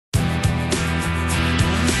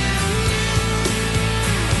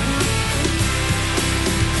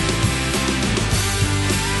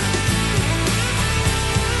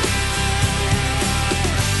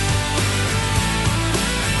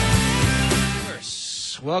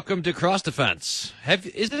Welcome to Cross Defense.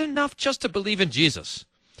 Is it enough just to believe in Jesus?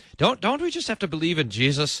 Don't we just have to believe in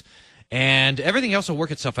Jesus and everything else will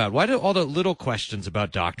work itself out? Why do all the little questions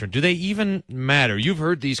about doctrine, do they even matter? You've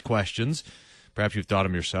heard these questions. Perhaps you've thought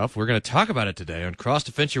them yourself. We're going to talk about it today on Cross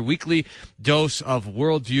Defense, your weekly dose of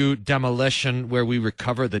worldview demolition, where we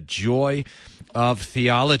recover the joy of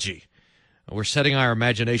theology. We're setting our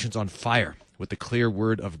imaginations on fire with the clear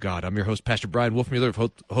word of God. I'm your host, Pastor Brian Wolfmueller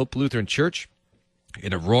of Hope Lutheran Church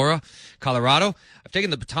in Aurora, Colorado. I've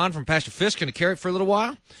taken the baton from Pastor Fisk, going to carry it for a little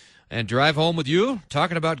while and drive home with you,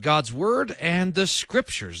 talking about God's Word and the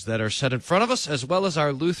Scriptures that are set in front of us, as well as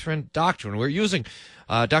our Lutheran doctrine. We're using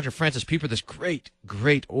Dr. Francis Pieper, this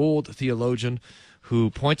great old theologian who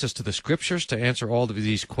points us to the Scriptures to answer all of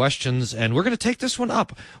these questions. And we're going to take this one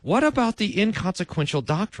up. What about the inconsequential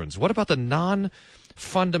doctrines? What about the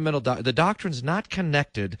non-fundamental the doctrines not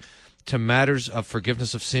connected to matters of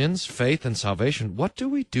forgiveness of sins, faith, and salvation? What do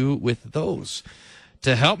we do with those?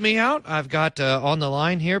 To help me out, I've got on the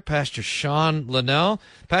line here Pastor Sean Linnell.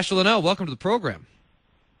 Pastor Linnell, welcome to the program.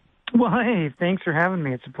 Well, hey, thanks for having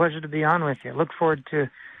me. It's a pleasure to be on with you. Look forward to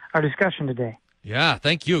our discussion today. Yeah,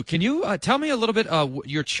 thank you. Can you tell me a little bit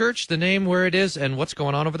your church, the name, where it is, and what's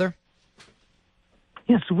going on over there?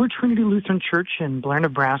 Yeah, so we're Trinity Lutheran Church in Blair,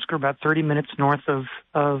 Nebraska, about 30 minutes north of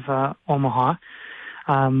Omaha.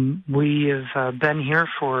 We have been here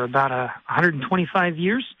for about 125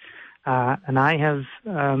 years. And I have,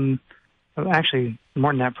 actually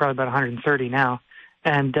more than that, probably about 130 now.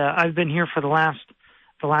 And I've been here for the last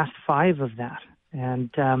 5 of that.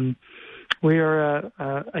 And we are,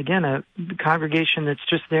 again, a congregation that's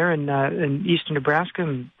just there in eastern Nebraska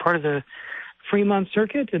and part of the Fremont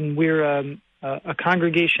Circuit. And we're a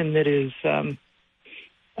congregation that is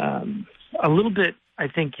a little bit, I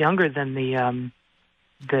think, younger than the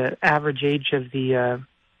average age of the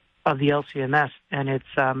LCMS. And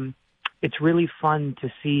it's really fun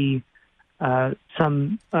to see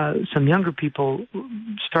some younger people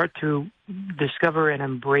start to discover and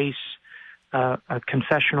embrace a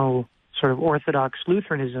confessional sort of Orthodox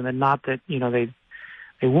Lutheranism, and not that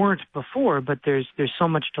they weren't before, but there's so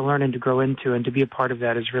much to learn and to grow into, and to be a part of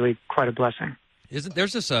that is really quite a blessing.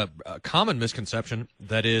 There's this common misconception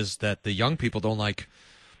that is that the young people don't like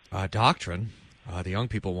doctrine. The young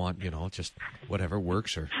people want just whatever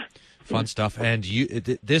works or fun stuff, and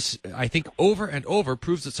this, I think, over and over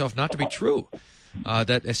proves itself not to be true.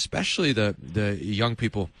 That especially the young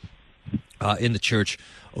people in the church,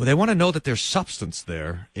 they want to know that there's substance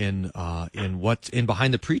there in what's in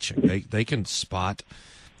behind the preaching. They can spot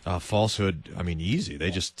falsehood. I mean, easy.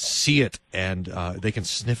 They just see it and they can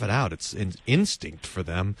sniff it out. It's an instinct for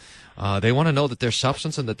them. They want to know that there's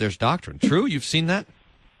substance and that there's doctrine. True, you've seen that.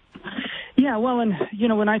 Yeah, well, and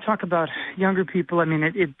when I talk about younger people, I mean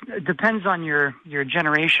it depends on your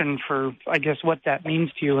generation for, I guess, what that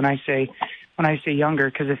means to you when I say younger,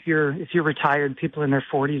 because if you're retired, people in their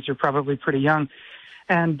 40s are probably pretty young,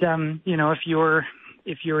 and if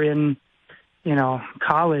you're in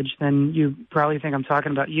college, then you probably think I'm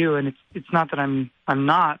talking about you, and it's not that I'm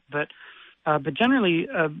not, but generally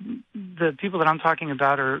the people that I'm talking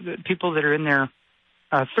about are the people that are in their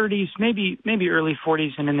 30s, maybe early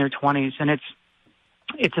 40s, and in their 20s, and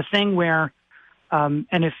it's a thing where, and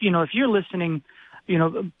if you're listening,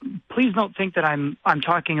 please don't think that I'm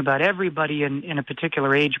talking about everybody in a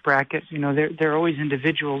particular age bracket. They're always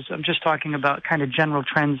individuals. I'm just talking about kind of general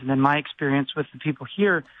trends, and then my experience with the people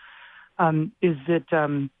here is that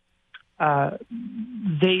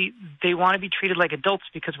they want to be treated like adults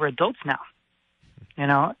because we're adults now,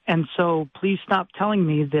 and so please stop telling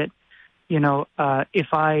me that.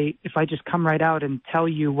 If I just come right out and tell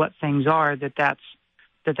you what things are, that's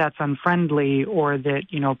unfriendly, or that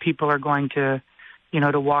people are going to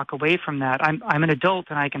walk away from that. I'm an adult,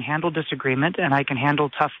 and I can handle disagreement, and I can handle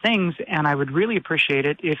tough things, and I would really appreciate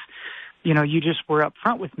it if you just were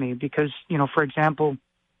upfront with me, because for example,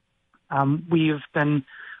 we've been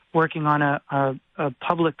working on a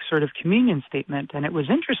public sort of communion statement, and it was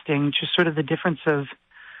interesting, just sort of the difference of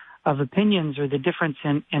opinions, or the difference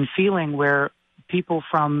in feeling, where people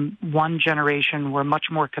from one generation were much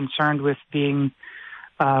more concerned with being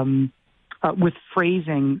with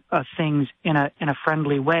phrasing things in a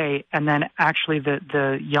friendly way, and then actually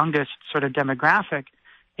the youngest sort of demographic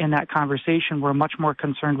in that conversation were much more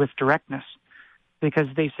concerned with directness, because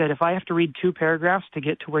they said, if I have to read 2 paragraphs to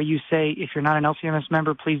get to where you say, if you're not an LCMS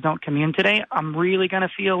member, please don't commune today, I'm really going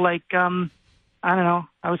to feel like I don't know,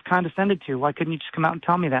 I was condescended to. Why couldn't you just come out and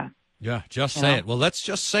tell me that? Yeah, just say it. Well, let's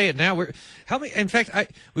just say it now. In fact,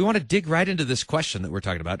 we want to dig right into this question that we're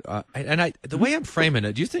talking about. The way I'm framing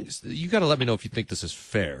it, do you think, you got to let me know if you think this is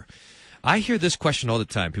fair. I hear this question all the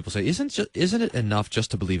time. People say, isn't it enough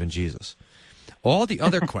just to believe in Jesus? All the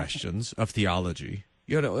other questions of theology,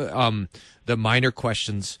 the minor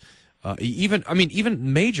questions,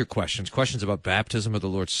 even major questions about baptism or the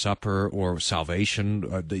Lord's Supper or salvation,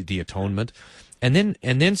 or the atonement, and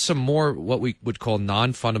then some more what we would call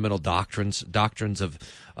non-fundamental doctrines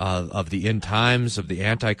of the end times, of the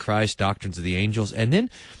Antichrist, doctrines of the angels, and then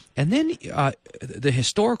the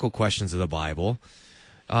historical questions of the Bible.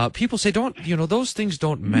 People say, those things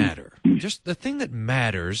don't matter. Just the thing that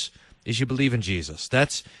matters is you believe in Jesus.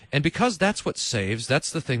 Because that's what saves,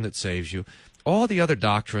 that's the thing that saves you. All the other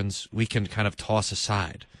doctrines we can kind of toss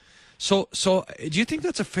aside. So do you think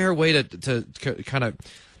that's a fair way to kind of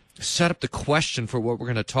set up the question for what we're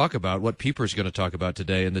going to talk about, what Pieper's going to talk about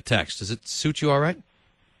today in the text? Does it suit you all right?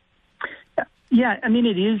 Yeah, I mean,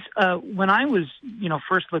 it is. When I was,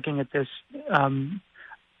 first looking at this,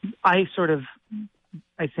 I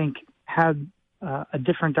think, had a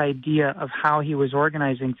different idea of how he was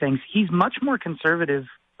organizing things. He's much more conservative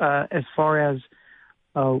as far as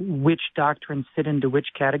which doctrines fit into which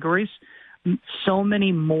categories. So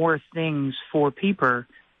many more things for Pieper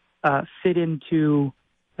fit into,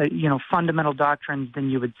 fundamental doctrines than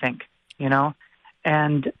you would think,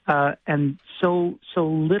 and so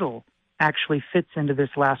little actually fits into this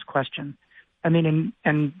last question. I mean,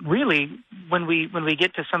 and really, when we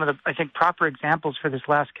get to some of the, I think, proper examples for this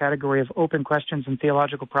last category of open questions and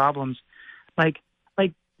theological problems, like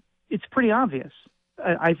it's pretty obvious,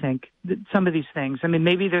 I think, that some of these things. I mean,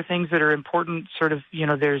 maybe they're things that are important, sort of,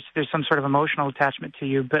 there's some sort of emotional attachment to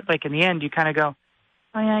you, but like in the end, you kind of go,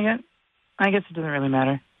 oh yeah, I guess it doesn't really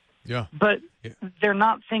matter. Yeah. But they're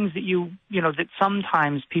not things that that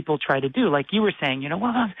sometimes people try to do. Like you were saying,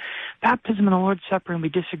 baptism and the Lord's Supper, and we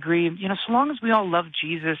disagree. So long as we all love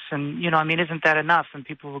Jesus, and, isn't that enough? And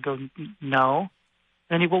people will go, no.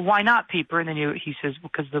 And then why not, Pieper? And then he says,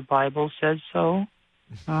 because the Bible says so.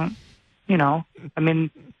 You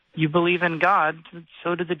believe in God,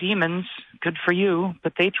 so do the demons. Good for you,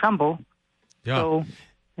 but they tremble. Yeah. So,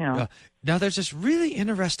 Now, there's this really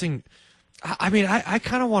interesting... I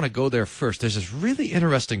kind of want to go there first. There's this really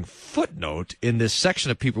interesting footnote in this section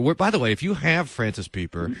of Pieper. By the way, if you have Francis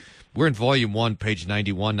Pieper, we're in Volume 1, page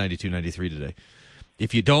 91, 92, 93 today.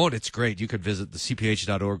 If you don't, it's great. You could visit the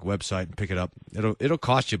cph.org website and pick it up. It'll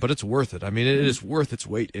cost you, but it's worth it. I mean, it is worth its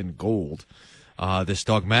weight in gold, this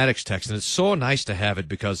dogmatics text. And it's so nice to have it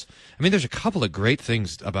because, there's a couple of great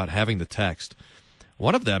things about having the text.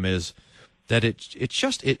 One of them is that it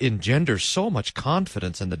engenders so much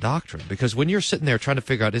confidence in the doctrine, because when you're sitting there trying to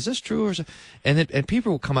figure out, is this true, or is it, and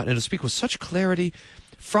people will come out and it'll speak with such clarity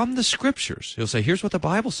from the scriptures. He'll say, here's what the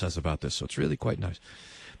Bible says about this. So it's really quite nice.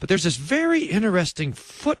 But there's this very interesting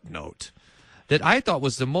footnote that I thought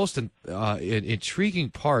was the most intriguing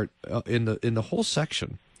part in the whole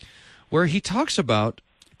section, where he talks about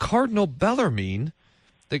Cardinal Bellarmine,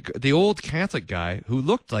 the old Catholic guy who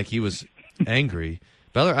looked like he was angry.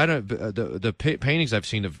 The paintings I've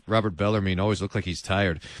seen of Robert Bellarmine always look like he's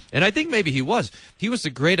tired, and I think maybe he was. He was the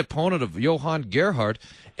great opponent of Johann Gerhard,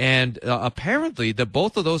 and apparently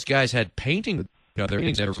both of those guys had painting. Their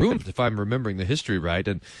paintings in rooms, if I'm remembering the history right.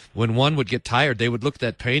 And when one would get tired, they would look at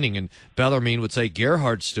that painting, and Bellarmine would say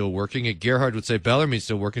Gerhard's still working, and Gerhard would say Bellarmine's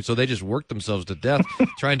still working. So they just worked themselves to death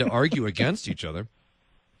trying to argue against each other.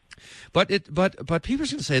 But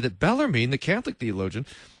Pieper's going to say that Bellarmine, the Catholic theologian,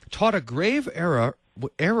 taught a grave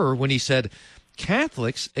error when he said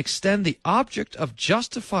Catholics extend the object of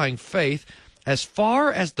justifying faith as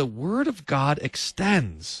far as the Word of God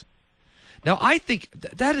extends. Now, I think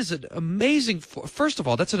that is an amazing, first of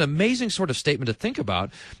all, that's an amazing sort of statement to think about.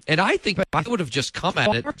 And I think I would have just come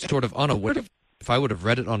at it sort of unaware if I would have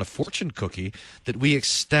read it on a fortune cookie, that we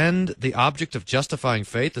extend the object of justifying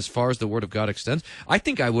faith as far as the Word of God extends. I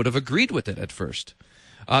think I would have agreed with it at first.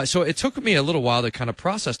 So it took me a little while to kind of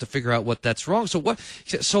process to figure out what that's wrong. So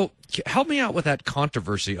help me out with that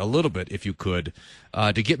controversy a little bit, if you could,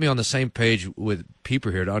 to get me on the same page with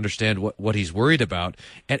Pieper here to understand what he's worried about.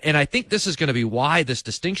 And I think this is going to be why this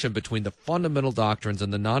distinction between the fundamental doctrines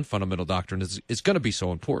and the non-fundamental doctrine is going to be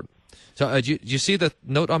so important. So do you see the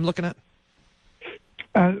note I'm looking at?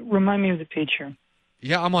 Remind me of the page here.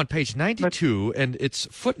 Yeah, I'm on page 92, and it's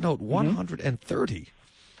footnote 130.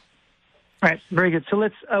 All right, very good. So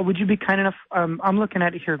let's. Would you be kind enough? I'm looking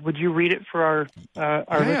at it here. Would you read it for our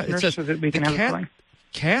listeners, it says, so that we can have it going?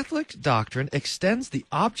 Catholic doctrine extends the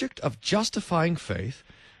object of justifying faith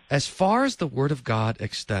as far as the Word of God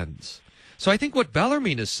extends. So I think what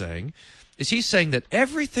Bellarmine is saying is he's saying that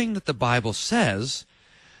everything that the Bible says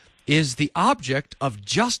is the object of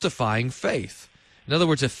justifying faith. In other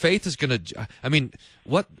words, if faith is going to, I mean,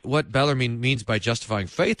 what Bellarmine means by justifying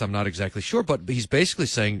faith, I'm not exactly sure, but he's basically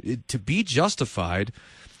saying to be justified,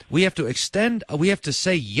 we have to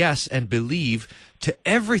say yes and believe to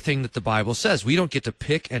everything that the Bible says. We don't get to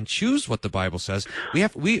pick and choose what the Bible says.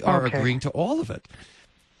 We are agreeing to all of it.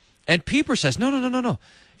 And Pieper says, no.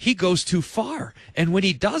 He goes too far. And when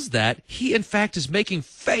he does that, he in fact is making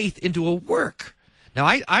faith into a work. Now,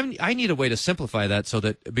 I need a way to simplify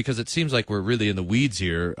that because it seems like we're really in the weeds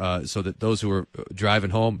here, so that those who are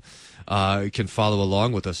driving home can follow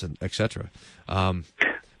along with us, and et cetera.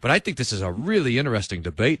 But I think this is a really interesting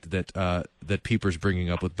debate that Pieper's bringing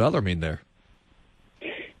up with Bellarmine there.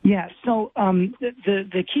 Yeah, so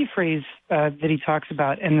the key phrase that he talks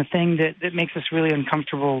about, and the thing that makes us really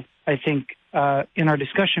uncomfortable, I think, in our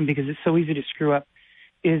discussion, because it's so easy to screw up,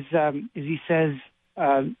 is he says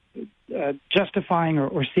justifying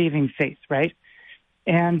or saving faith, right?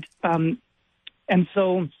 And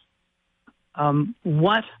so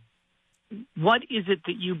what is it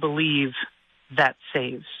that you believe that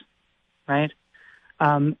saves, right?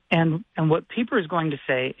 And what Pieper is going to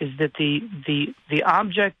say is that the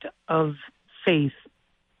object of faith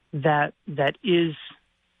that is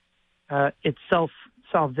itself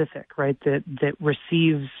salvific, right? That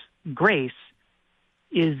receives grace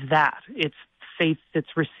is that it's faith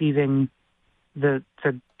that's receiving the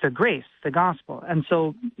grace, the gospel. And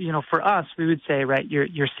so, for us, we would say, right,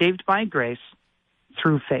 you're saved by grace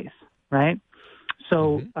through faith, right?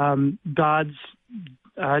 So God's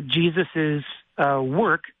Jesus's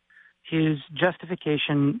work, his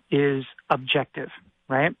justification is objective,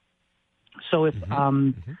 right? So if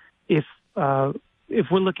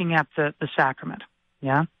we're looking at the sacrament,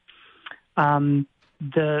 yeah,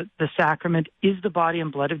 the sacrament is the body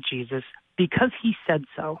and blood of Jesus because he said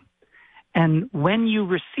so. And when you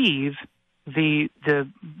receive the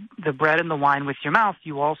bread and the wine with your mouth,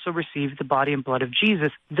 you also receive the body and blood of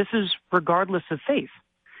Jesus. This is regardless of faith.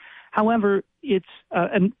 However, it's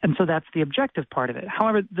and so that's the objective part of it.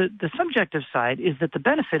 However, the subjective side is that the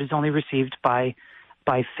benefit is only received by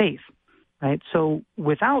faith, right? So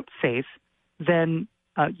without faith, then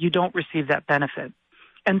you don't receive that benefit.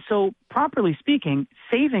 And so, properly speaking,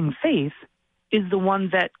 saving faith is the one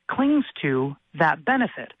that clings to that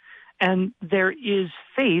benefit. And there is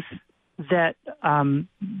faith that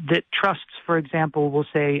that trusts, for example, will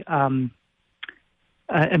say, and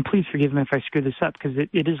please forgive me if I screw this up because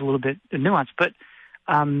it is a little bit nuanced, but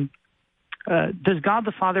does God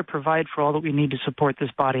the Father provide for all that we need to support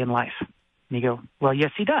this body and life? And you go, well,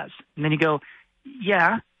 yes, he does. And then you go,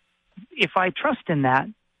 yeah, if I trust in that,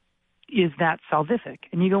 is that salvific?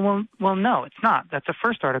 And you go, well, no, it's not. That's a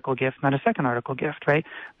first article gift, not a second article gift, right?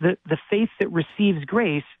 The faith that receives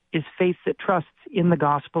grace is faith that trusts in the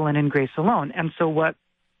gospel and in grace alone. And so what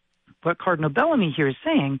Cardinal Bellamy here is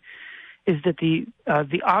saying is that the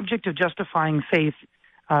object of justifying faith,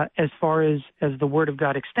 as far as the Word of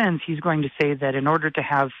God extends, he's going to say that in order to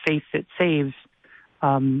have faith that saves,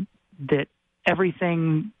 that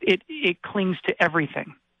everything, it clings to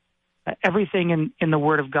everything. Everything in the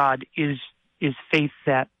Word of God is faith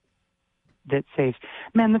that saves.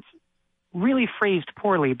 Man, that's really phrased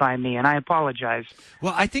poorly by me, and I apologize.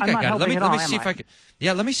 Well, I think I got it. Let me see if I can.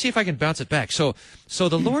 Yeah, let me see if I can bounce it back. So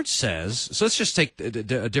the Lord says. So let's just take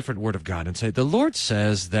a different word of God and say the Lord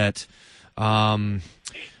says that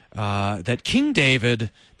that King David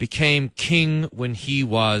became king when he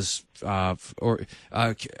was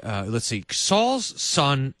let's see, Saul's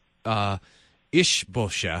son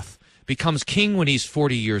Ishbosheth becomes king when he's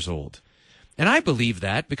 40 years old, and I believe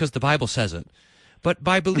that because the Bible says it. But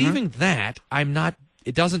by believing that,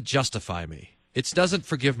 it doesn't justify me. It doesn't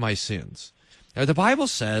forgive my sins. Now, the Bible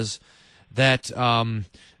says that,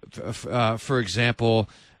 for example,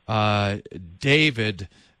 David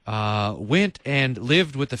went and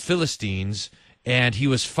lived with the Philistines, and he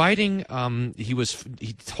was fighting.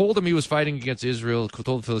 He told them he was fighting against Israel,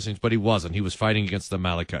 told the Philistines, but he wasn't. He was fighting against the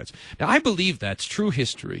Amalekites. Now, I believe that's true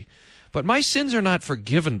history. But my sins are not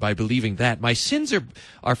forgiven by believing that. My sins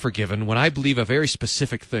are forgiven when I believe a very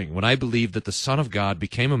specific thing, when I believe that the Son of God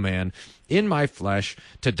became a man in my flesh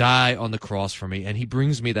to die on the cross for me, and he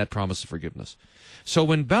brings me that promise of forgiveness. So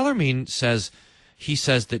when Bellarmine says, he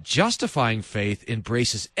says that justifying faith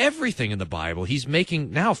embraces everything in the Bible, he's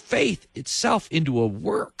making now faith itself into a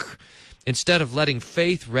work, instead of letting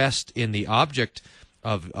faith rest in the object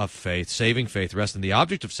of faith, saving faith, rest in the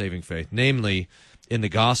object of saving faith, namely in the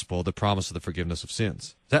gospel, the promise of the forgiveness of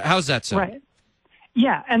sins. How's that sound? Right.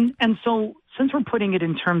 Yeah, and so since we're putting it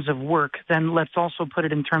in terms of work, then let's also put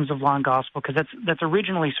it in terms of law and gospel, because that's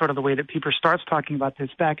originally sort of the way that Pieper starts talking about this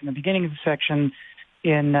back in the beginning of the section.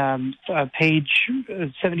 page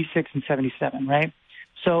 76 and 77, right?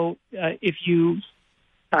 So if you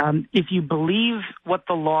believe what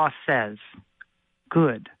the law says,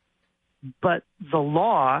 good. But the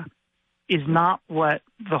law is not what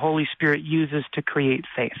the Holy Spirit uses to create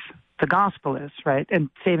faith. The gospel is, right? And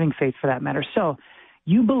saving faith for that matter. So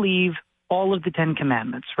you believe all of the 10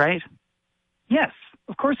 Commandments, right? Yes,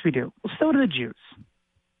 of course we do. Well, so do the Jews.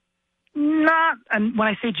 And when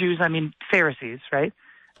I say Jews, I mean Pharisees, right?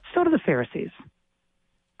 So do the Pharisees.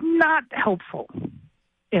 Not helpful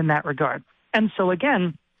in that regard. And so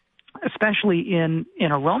again, especially in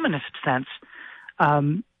a Romanist sense,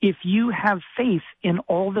 if you have faith in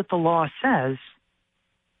all that the law says,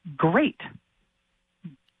 great.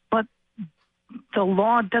 But the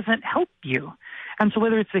law doesn't help you. And so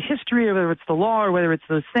whether it's the history or whether it's the law or whether it's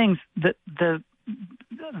those things,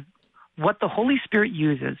 what the Holy Spirit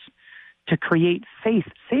uses to create faith,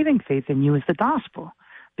 saving faith in you, is the gospel,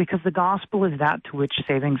 because the gospel is that to which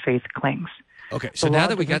saving faith clings. Okay, so now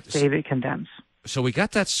that we got save, it condemns. So we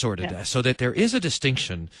got that sorted, so that there is a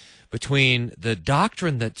distinction between the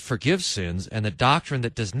doctrine that forgives sins and the doctrine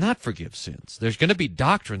that does not forgive sins. There's going to be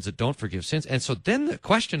doctrines that don't forgive sins, and so then the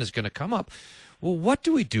question is going to come up, well, what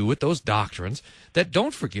do we do with those doctrines that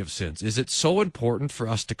don't forgive sins? Is it so important for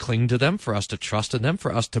us to cling to them, for us to trust in them,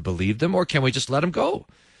 for us to believe them, or can we just let them go?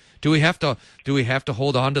 Do we have to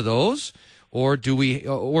hold on to those? Or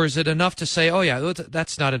is it enough to say, oh yeah,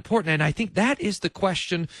 that's not important? And I think that is the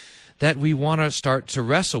question that we want to start to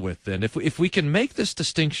wrestle with then. If we can make this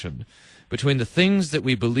distinction between the things that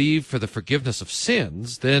we believe for the forgiveness of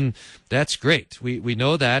sins, then that's great. We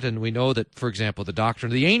know that, and we know that, for example, the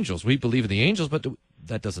doctrine of the angels, we believe in the angels, but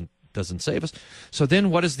that doesn't save us. So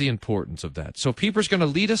then what is the importance of that? So Pieper's going to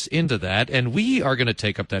lead us into that, and we are going to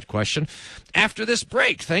take up that question after this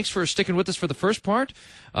break. Thanks for sticking with us for the first part.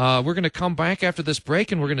 We're going to come back after this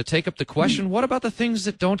break, and we're going to take up the question, what about the things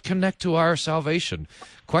that don't connect to our salvation?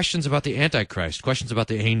 Questions about the Antichrist, questions about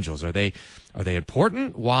the angels. Are they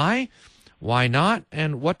important? Why? Why not?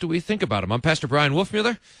 And what do we think about them? I'm Pastor Brian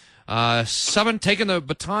Wolfmueller. Taking the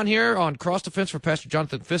baton here on Cross Defense for Pastor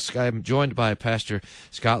Jonathan Fisk. I'm joined by Pastor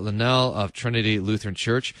Scott Linnell of Trinity Lutheran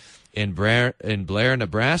Church in Blair,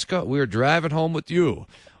 Nebraska. We're driving home with you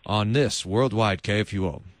on this Worldwide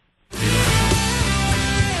KFUO.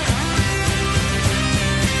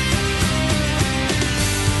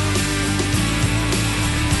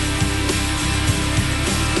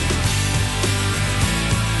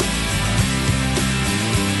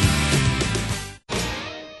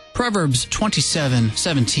 Proverbs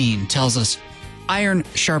 27:17 tells us, "Iron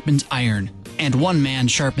sharpens iron, and one man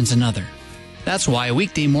sharpens another." That's why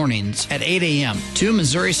weekday mornings at 8 a.m., two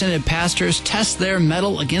Missouri-Synod pastors test their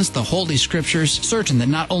mettle against the Holy Scriptures, certain that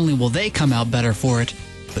not only will they come out better for it,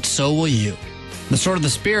 but so will you. The sword of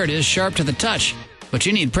the Spirit is sharp to the touch, but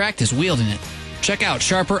you need practice wielding it. Check out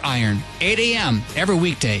Sharper Iron, 8 a.m. every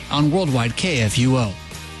weekday on Worldwide KFUO.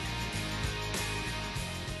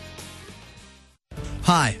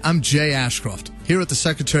 Hi, I'm Jay Ashcroft. Here at the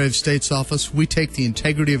Secretary of State's office, we take the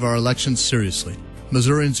integrity of our elections seriously.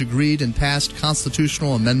 Missourians agreed and passed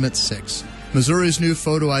Constitutional Amendment 6. Missouri's new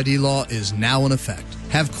photo ID law is now in effect.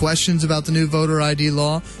 Have questions about the new voter ID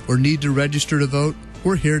law or need to register to vote?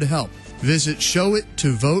 We're here to help. Visit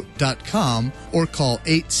showittovote.com or call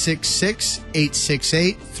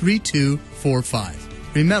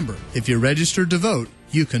 866-868-3245. Remember, if you're registered to vote,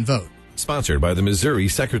 you can vote. Sponsored by the Missouri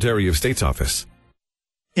Secretary of State's office.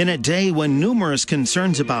 In a day when numerous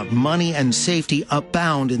concerns about money and safety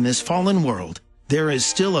abound in this fallen world, there is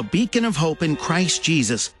still a beacon of hope in Christ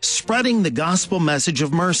Jesus, spreading the gospel message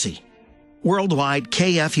of mercy. Worldwide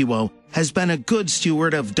KFUO has been a good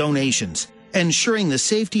steward of donations, ensuring the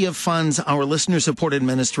safety of funds our listener-supported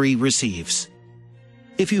ministry receives.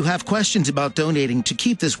 If you have questions about donating to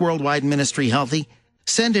keep this worldwide ministry healthy,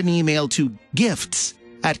 send an email to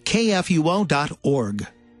gifts@kfuo.org.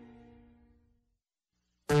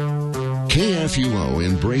 KFUO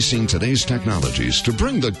embracing today's technologies to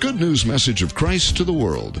bring the good news message of Christ to the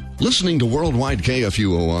world. Listening to Worldwide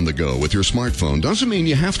KFUO on the go with your smartphone doesn't mean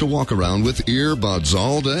you have to walk around with earbuds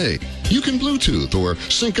all day. You can Bluetooth or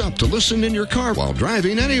sync up to listen in your car while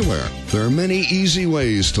driving anywhere. There are many easy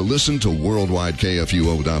ways to listen to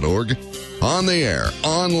worldwidekfuo.org. On the air,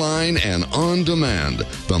 online, and on demand.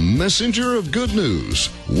 The messenger of good news.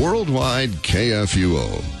 Worldwide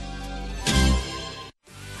KFUO.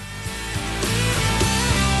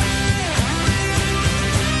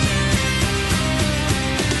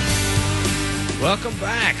 Welcome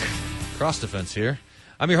back. Cross Defense here.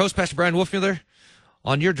 I'm your host, Pastor Brian Wolfmueller.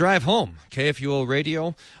 on your drive home. KFUO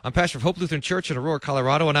Radio. I'm pastor of Hope Lutheran Church in Aurora,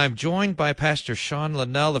 Colorado, and I'm joined by Pastor Sean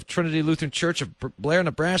Linnell of Trinity Lutheran Church of Blair,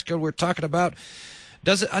 Nebraska. We're talking about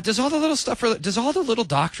does all the little stuff does all the little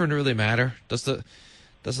doctrine really matter? Does the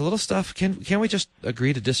little stuff can we just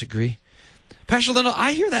agree to disagree? Pastor Linnell,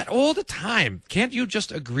 I hear that all the time. Can't you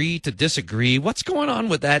just agree to disagree? What's going on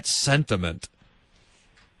with that sentiment?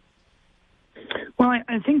 Well,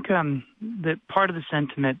 I think that part of the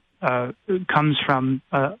sentiment comes from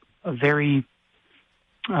a very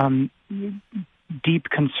deep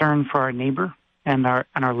concern for our neighbor and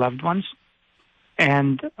our loved ones.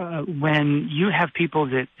 And when you have people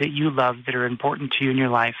that you love that are important to you in your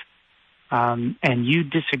life, and you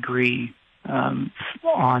disagree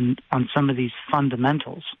on some of these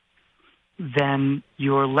fundamentals, then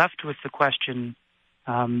you're left with the question,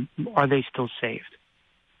 are they still saved?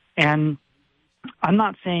 And I'm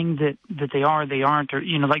not saying that they are, they aren't, or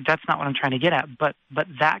that's not what I'm trying to get at. But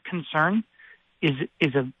that concern is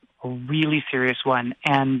a really serious one,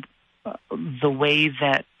 and the way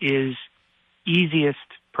that is easiest,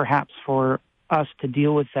 perhaps, for us to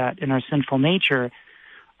deal with that in our sinful nature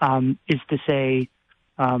is to say,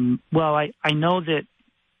 well, I know that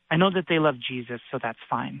they love Jesus, so that's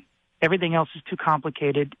fine. Everything else is too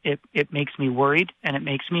complicated. It makes me worried and it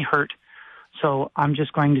makes me hurt. So I'm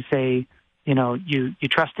just going to say, you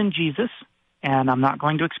trust in Jesus, and I'm not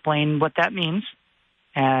going to explain what that means.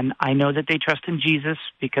 And I know that they trust in Jesus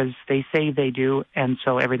because they say they do, and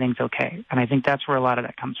so everything's okay. And I think that's where a lot of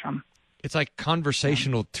that comes from. It's like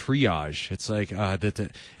conversational triage. It's like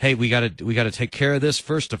hey, we got to take care of this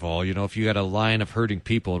first of all. If you got a line of hurting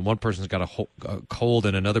people and one person's got a cold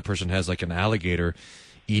and another person has like an alligator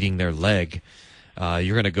eating their leg,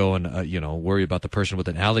 you're going to go and worry about the person with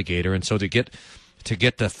an alligator. And so to get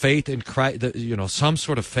the faith in Christ, some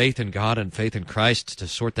sort of faith in God and faith in Christ, to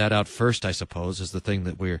sort that out first, I suppose, is the thing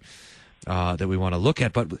that we want to look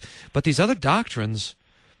at. But these other doctrines,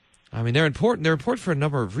 I mean, they're important. They're important for a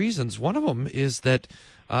number of reasons. One of them is that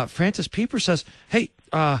Francis Pieper says, hey,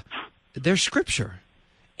 they're Scripture,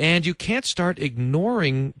 and you can't start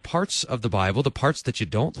ignoring parts of the Bible, the parts that you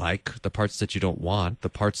don't like, the parts that you don't want, the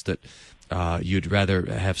parts that you'd rather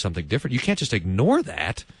have something different. You can't just ignore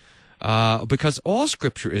that. Because all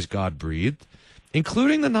Scripture is God-breathed,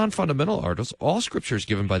 including the non-fundamental articles. All Scripture is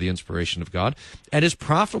given by the inspiration of God and is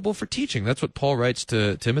profitable for teaching. That's what Paul writes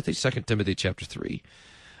to Timothy, 2 Timothy chapter 3.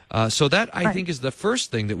 So that, I think, is the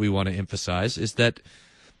first thing that we want to emphasize, is that,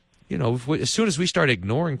 as soon as we start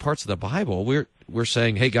ignoring parts of the Bible, we're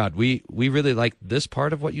saying, hey, God, we really like this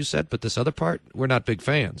part of what you said, but this other part, we're not big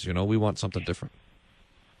fans. We want something different.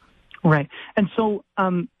 Right. And so,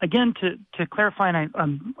 again, to clarify, and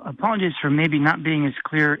I apologize for maybe not being as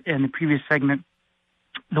clear in the previous segment,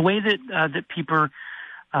 the way that Pieper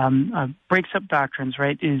breaks up doctrines,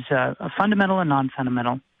 right, is fundamental and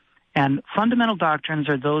non-fundamental. And fundamental doctrines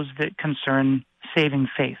are those that concern saving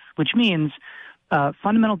faith, which means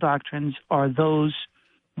fundamental doctrines are those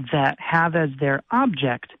that have as their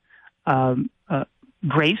object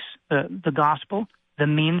grace, the gospel, the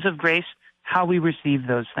means of grace, how we receive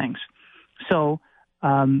those things. So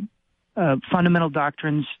fundamental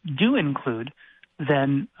doctrines do include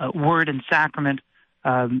then word and sacrament,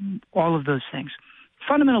 all of those things.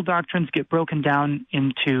 Fundamental doctrines get broken down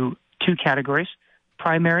into two categories,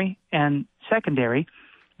 primary and secondary.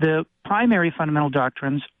 The primary fundamental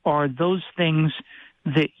doctrines are those things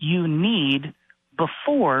that you need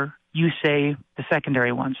before you say the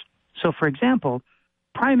secondary ones. So, for example,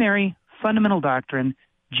 primary fundamental doctrine,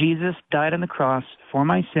 Jesus died on the cross for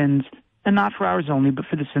my sins, and not for ours only, but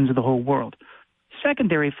for the sins of the whole world.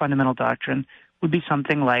 Secondary fundamental doctrine would be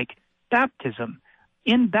something like baptism.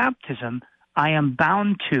 In baptism, I am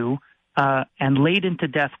bound to and laid into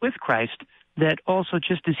death with Christ, that also,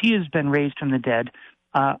 just as he has been raised from the dead,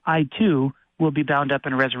 I too will be bound up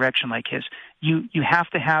in a resurrection like his. You have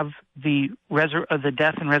to have the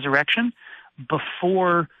death and resurrection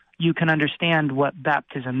before you can understand what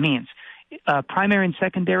baptism means. Primary and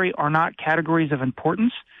secondary are not categories of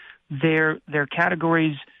importance. They're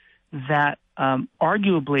categories that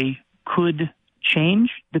arguably could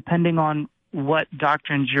change depending on what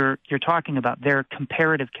doctrines you're talking about. They're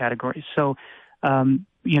comparative categories. So,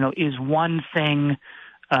 is one thing,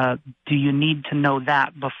 do you need to know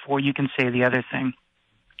that before you can say the other thing?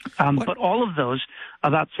 But all of those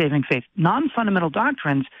about saving faith. Non-fundamental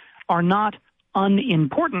doctrines are not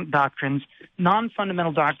unimportant doctrines.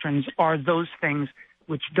 Non-fundamental doctrines are those things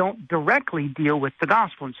which don't directly deal with the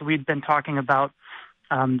gospel. And so we've been talking about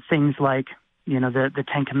things like, the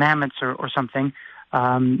Ten Commandments or something,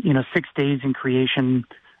 6 days in creation,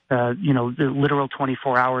 the literal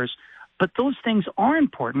 24 hours. But those things are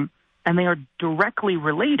important, and they are directly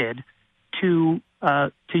related to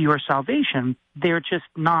your salvation. They're just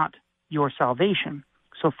not your salvation.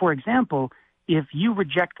 So, for example, if you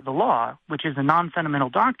reject the law, which is a non-fundamental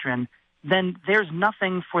doctrine, then there's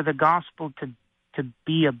nothing for the gospel to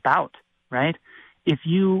be about, right? If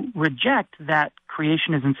you reject that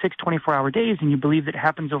creation is in 6 24-hour days and you believe that it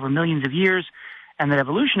happens over millions of years and that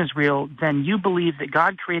evolution is real, then you believe that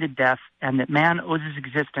God created death and that man owes his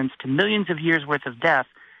existence to millions of years' worth of death,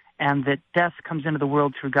 and that death comes into the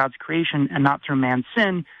world through God's creation and not through man's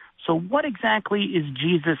sin. So what exactly is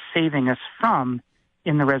Jesus saving us from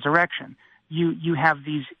in the resurrection? You have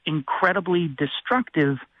these incredibly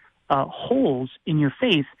destructive holes in your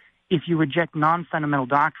faith if you reject non-fundamental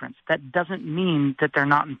doctrines. That doesn't mean that they're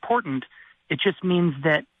not important. It just means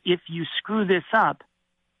that if you screw this up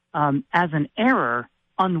as an error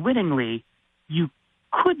unwittingly, you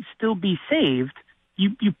could still be saved.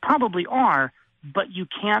 You probably are, but you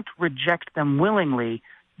can't reject them willingly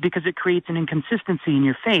because it creates an inconsistency in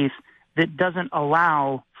your faith that doesn't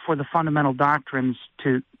allow for the fundamental doctrines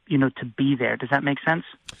to be there. Does that make sense?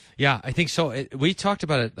 Yeah, I think so. We talked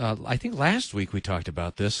about it. I think last week we talked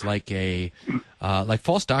about this, like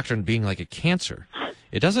false doctrine being like a cancer.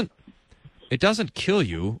 It doesn't kill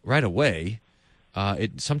you right away.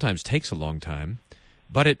 It sometimes takes a long time,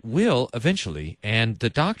 but it will eventually. And the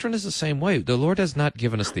doctrine is the same way. The Lord has not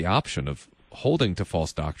given us the option of holding to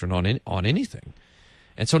false doctrine on anything.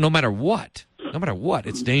 And so no matter what,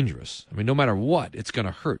 it's dangerous. I mean, no matter what, it's going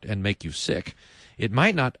to hurt and make you sick. It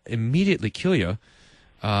might not immediately kill you,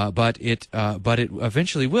 but it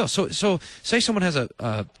eventually will. So say someone has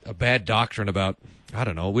a bad doctrine about, I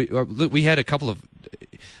don't know, we had a couple of,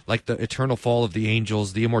 like the eternal fall of the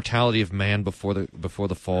angels, the immortality of man before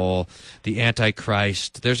the fall, the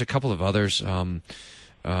Antichrist. There's a couple of others.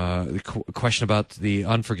 The question about the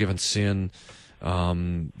unforgiven sin,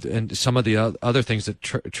 and some of the other things that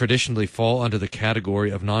traditionally fall under the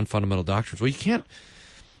category of non-fundamental doctrines. Well, you can't.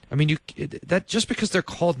 I mean, that just because they're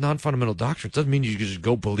called non-fundamental doctrines doesn't mean you can just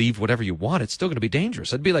go believe whatever you want. It's still going to be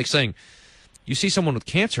dangerous. It'd be like saying, you see someone with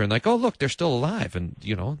cancer and like, oh, look, they're still alive and,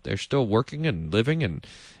 they're still working and living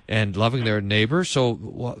and loving their neighbor.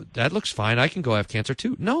 So that looks fine. I can go have cancer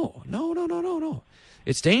too. No.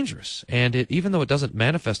 It's dangerous. And even though it doesn't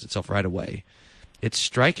manifest itself right away, it's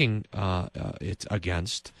striking it's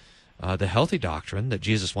against the healthy doctrine that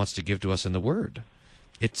Jesus wants to give to us in the Word.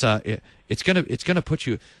 It's gonna put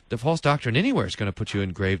you, the false doctrine anywhere is gonna put you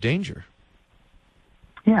in grave danger.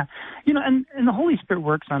 Yeah, and the Holy Spirit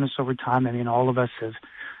works on us over time. I mean, all of us have,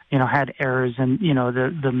 had errors, and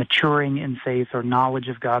the maturing in faith or knowledge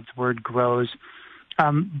of God's Word grows.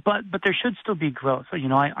 But there should still be growth. So,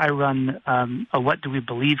 I run a What Do We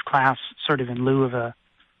Believe class, sort of in lieu of a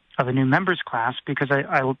new members class, because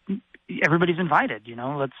everybody's invited.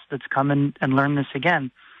 Let's come and learn this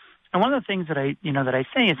again. And one of the things that I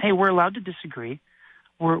say is, hey, we're allowed to disagree.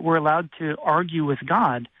 We're allowed to argue with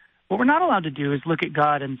God. What we're not allowed to do is look at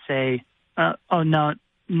God and say, oh, no,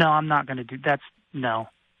 I'm not going to do that's no.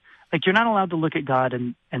 Like, you're not allowed to look at God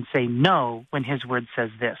and say no when His Word says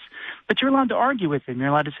this. But you're allowed to argue with Him. You're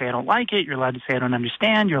allowed to say, I don't like it. You're allowed to say, I don't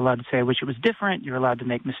understand. You're allowed to say, I wish it was different. You're allowed to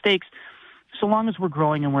make mistakes, so long as we're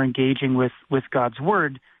growing and we're engaging with God's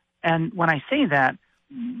Word. And when I say that,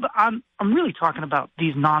 I'm really talking about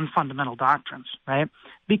these non-fundamental doctrines, right?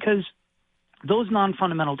 Because those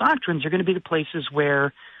non-fundamental doctrines are going to be the places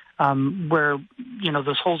where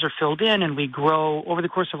those holes are filled in, and we grow over the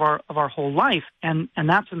course of our whole life, and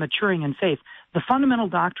that's a maturing in faith. The fundamental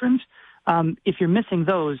doctrines, if you're missing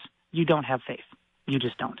those, you don't have faith. You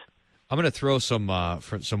just don't. I'm going to throw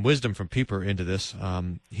some wisdom from Pieper into this.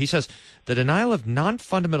 He says the denial of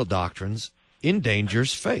non-fundamental doctrines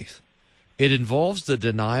endangers faith. It involves the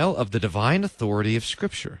denial of the divine authority of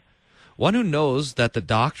Scripture. One who knows that the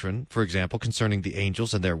doctrine, for example, concerning the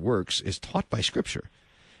angels and their works, is taught by Scripture,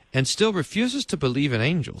 and still refuses to believe in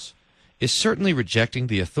angels, is certainly rejecting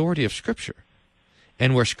the authority of Scripture.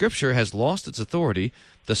 And where Scripture has lost its authority,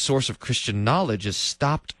 the source of Christian knowledge is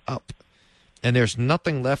stopped up, and there's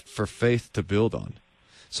nothing left for faith to build on.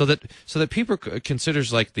 So that Pieper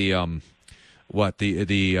considers like once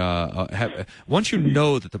you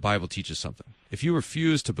know that the Bible teaches something, if you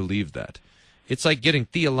refuse to believe that, it's like getting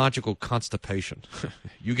theological constipation.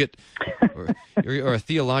 You get or a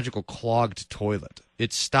theological clogged toilet.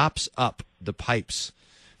 It stops up the pipes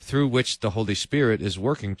through which the Holy Spirit is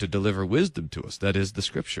working to deliver wisdom to us. That is the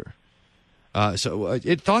Scripture.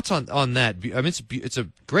 Thoughts on that? I mean, it's a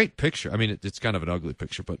great picture. I mean, it's kind of an ugly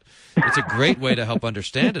picture, but it's a great way to help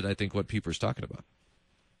understand it. I think what Pieper's talking about.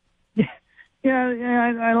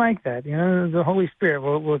 Yeah, I like that. You know, the Holy Spirit.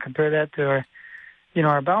 We'll compare that to our,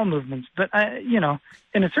 our bowel movements. But in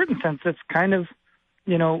a certain sense, that's kind of,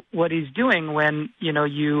 what he's doing when,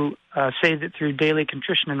 you say that through daily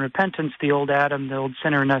contrition and repentance, the old Adam, the old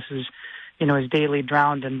sinner in us is daily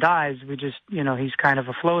drowned and dies. We just, he's kind of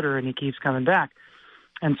a floater and he keeps coming back.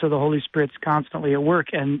 And so the Holy Spirit's constantly at work.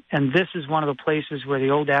 And this is one of the places where the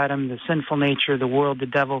old Adam, the sinful nature, the world, the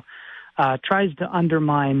devil, tries to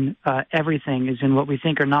undermine everything, is in what we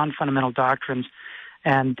think are non-fundamental doctrines.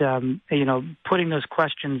 And, putting those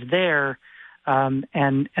questions there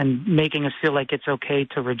and making us feel like it's okay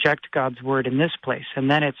to reject God's word in this place.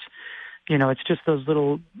 And then it's just those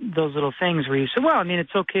little things where you say, well, I mean,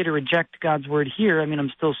 it's okay to reject God's word here. I mean,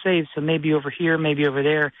 I'm still saved, so maybe over here, maybe over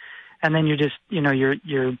there. And then you're just,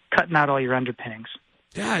 you're cutting out all your underpinnings.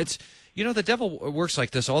 Yeah, it's, the devil works like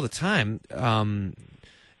this all the time.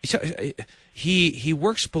 He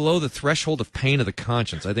works below the threshold of pain of the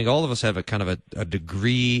conscience. I think all of us have a kind of a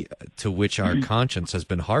degree to which our conscience has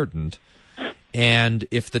been hardened. And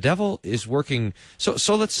if the devil is working,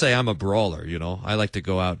 so let's say I'm a brawler, I like to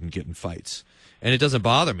go out and get in fights. And it doesn't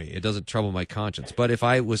bother me. It doesn't trouble my conscience. But if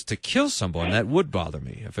I was to kill someone, that would bother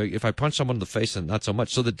me. If I punch someone in the face, and not so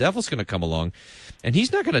much. So the devil's going to come along, and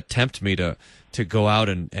he's not going to tempt me to go out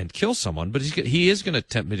and kill someone, but he is going to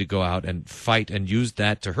tempt me to go out and fight and use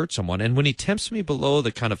that to hurt someone. And when he tempts me below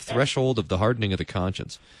the kind of threshold of the hardening of the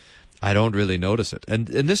conscience, I don't really notice it. And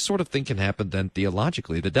this sort of thing can happen then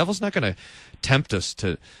theologically. The devil's not going to tempt us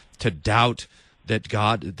to doubt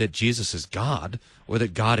that Jesus is God, or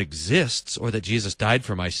that God exists, or that Jesus died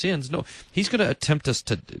for my sins. No, he's going to attempt us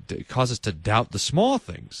to cause us to doubt the small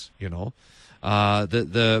things,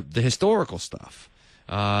 the historical stuff.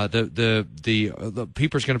 The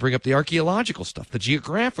Pieper's going to bring up the archaeological stuff, the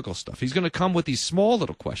geographical stuff. He's going to come with these small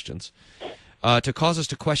little questions to cause us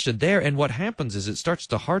to question there. And what happens is it starts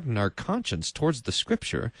to harden our conscience towards the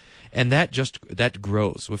Scripture, and that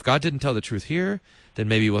grows. If God didn't tell the truth here, then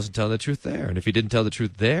maybe he wasn't telling the truth there. And if he didn't tell the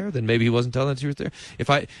truth there, then maybe he wasn't telling the truth there.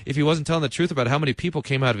 If he wasn't telling the truth about how many people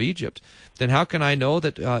came out of Egypt, then how can I know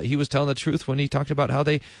that he was telling the truth when he talked about how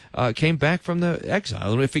they came back from the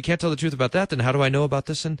exile? And if he can't tell the truth about that, then how do I know about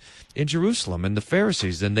this in Jerusalem and the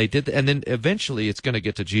Pharisees? And they did, and then eventually it's going to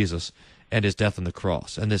get to Jesus and his death on the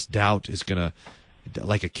cross. And this doubt is going to,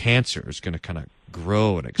 like a cancer, is going to kind of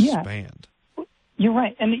grow and expand. Yeah. You're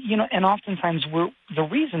right. And, and oftentimes the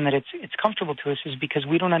reason that it's comfortable to us is because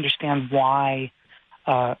we don't understand why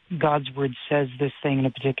God's word says this thing in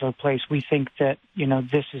a particular place. We think that,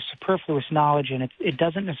 this is superfluous knowledge, and it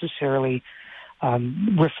doesn't necessarily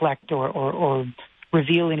reflect or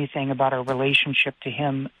reveal anything about our relationship to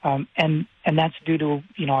him. And that's due to,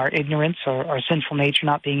 our ignorance or our sinful nature,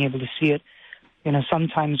 not being able to see it.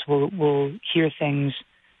 Sometimes we'll hear things,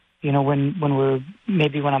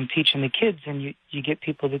 when I'm teaching the kids, and you get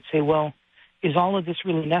people that say, well, is all of this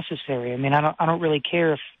really necessary? I mean, I don't really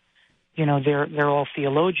care if, they're all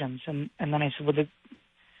theologians. And then I said, well,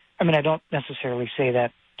 I don't necessarily say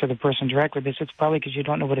that to the person directly. This it's probably because you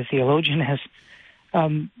don't know what a theologian is.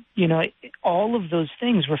 All of those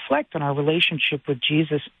things reflect on our relationship with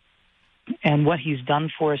Jesus and what he's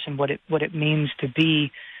done for us, and what it means to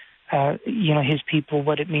be, his people,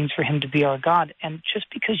 what it means for him to be our God. And just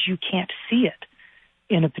because you can't see it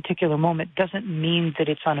in a particular moment doesn't mean that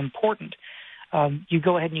it's unimportant. You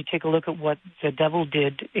go ahead and you take a look at what the devil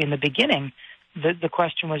did in the beginning. The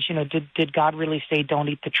question was, did God really say don't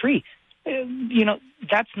eat the tree?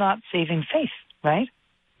 That's not saving faith, right?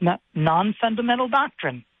 Not non-fundamental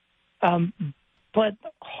doctrine, but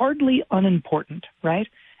hardly unimportant, right?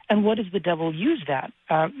 And what does the devil use that?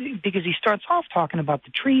 Because he starts off talking about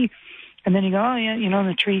the tree, and then you go, oh yeah,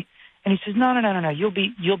 the tree, and he says, no, you'll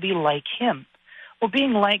be like him. Well,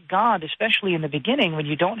 being like God, especially in the beginning, when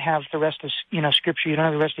you don't have the rest of Scripture, you don't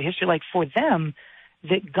have the rest of history. Like for them,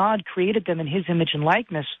 that God created them in His image and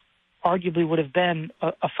likeness, arguably would have been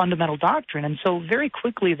a fundamental doctrine. And so very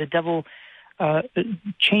quickly, the devil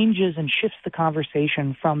changes and shifts the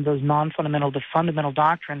conversation from those non-fundamental to fundamental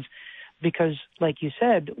doctrines, because, like you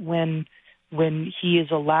said, when he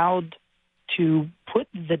is allowed to put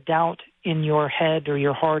the doubt in your head or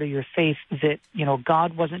your heart or your faith that,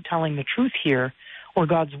 God wasn't telling the truth here, or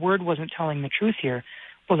God's word wasn't telling the truth here,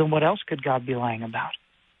 well, then what else could God be lying about?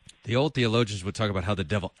 The old theologians would talk about how the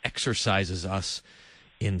devil exercises us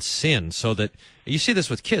in sin, so that you see this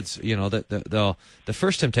with kids, that the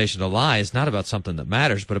first temptation to lie is not about something that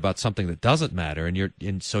matters, but about something that doesn't matter,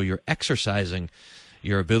 and so you're exercising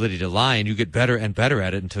your ability to lie, and you get better and better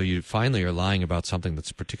at it until you finally are lying about something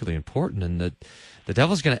that's particularly important. And the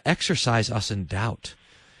devil's going to exercise us in doubt.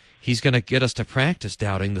 He's going to get us to practice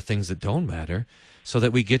doubting the things that don't matter so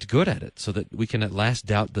that we get good at it, so that we can at last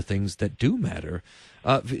doubt the things that do matter.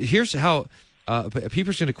 Here's how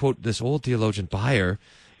Pieper's going to quote this old theologian Bayer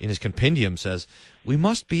in his compendium says, "We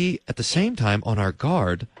must be at the same time on our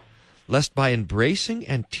guard, lest by embracing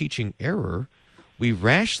and teaching error, we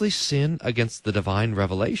rashly sin against the divine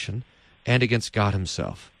revelation and against God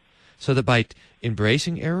himself." So that by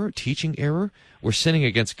embracing error, teaching error, we're sinning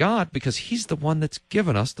against God because he's the one that's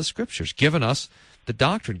given us the scriptures, given us the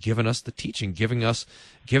doctrine, given us the teaching, giving us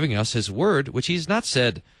his word, which he's not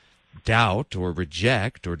said doubt or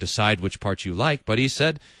reject or decide which parts you like, but he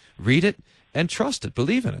said read it and trust it,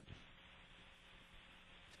 believe in it.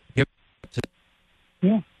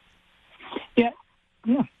 Yeah.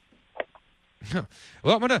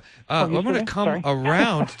 Well, I'm gonna come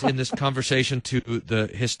around in this conversation to the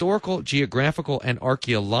historical, geographical, and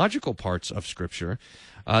archaeological parts of Scripture.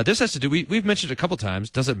 This has to do. We've mentioned it a couple times.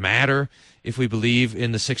 Does it matter if we believe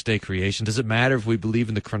in the 6-day creation? Does it matter if we believe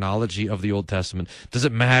in the chronology of the Old Testament? Does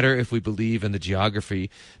it matter if we believe in the geography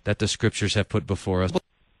that the Scriptures have put before us?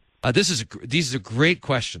 These are great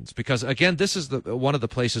questions because, again, this is one of the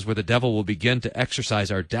places where the devil will begin to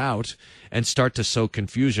exercise our doubt and start to sow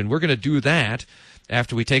confusion. We're going to do that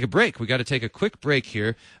after we take a break. We got to take a quick break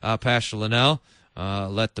here. Pastor Linnell,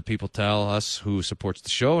 let the people tell us who supports the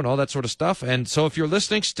show and all that sort of stuff. And so if you're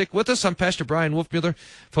listening, stick with us. I'm Pastor Brian Wolfmueller,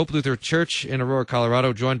 Hope Lutheran Church in Aurora,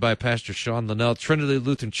 Colorado, joined by Pastor Sean Linnell, Trinity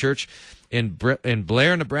Lutheran Church in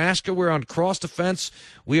Blair, Nebraska. We're on Cross Defense.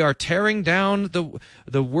 We are tearing down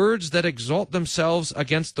the words that exalt themselves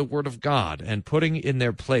against the Word of God and putting in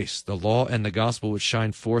their place the law and the gospel, which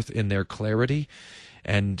shine forth in their clarity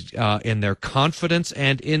and in their confidence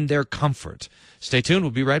and in their comfort. Stay tuned.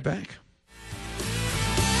 We'll be right back.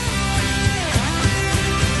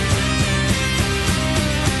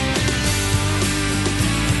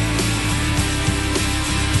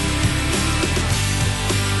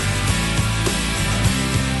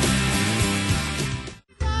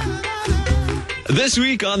 This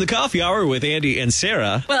week on the Coffee Hour with Andy and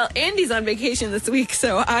Sarah. Well, Andy's on vacation this week,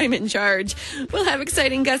 so I'm in charge. We'll have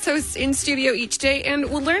exciting guest hosts in studio each day,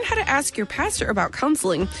 and we'll learn how to ask your pastor about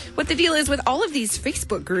counseling, what the deal is with all of these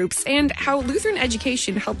Facebook groups, and how Lutheran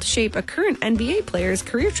education helped shape a current NBA player's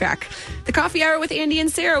career track. The Coffee Hour with Andy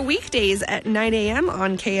and Sarah, weekdays at 9 a.m.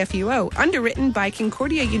 on KFUO, underwritten by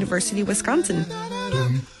Concordia University, Wisconsin.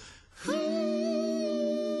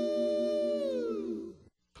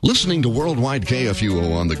 Listening to Worldwide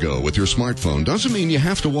KFUO on the go with your smartphone doesn't mean you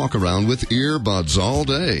have to walk around with earbuds all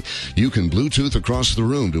day. You can Bluetooth across the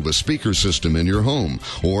room to a speaker system in your home,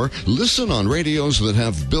 or listen on radios that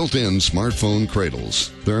have built-in smartphone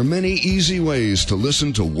cradles. There are many easy ways to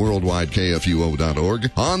listen to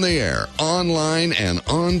worldwidekfuo.org, on the air, online, and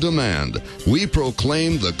on demand. We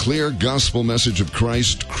proclaim the clear gospel message of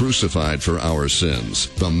Christ crucified for our sins.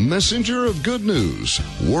 The messenger of good news,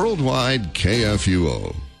 Worldwide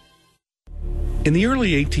KFUO. In the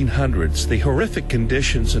early 1800s, the horrific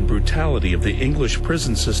conditions and brutality of the English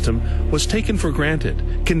prison system was taken for granted,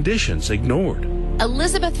 conditions ignored.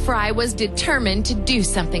 Elizabeth Fry was determined to do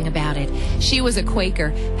something about it. She was a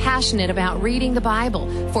Quaker, passionate about reading the Bible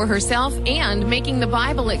for herself and making the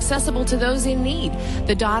Bible accessible to those in need.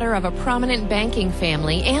 The daughter of a prominent banking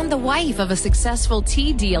family and the wife of a successful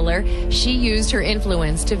tea dealer, she used her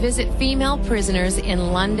influence to visit female prisoners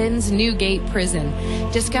in London's Newgate prison,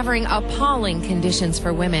 discovering appalling conditions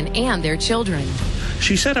for women and their children.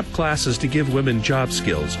 She set up classes to give women job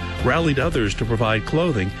skills, rallied others to provide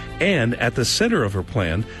clothing, and at the center of her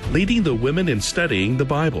plan, leading the women in studying the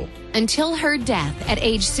Bible. Until her death at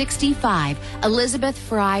age 65, Elizabeth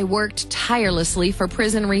Fry worked tirelessly for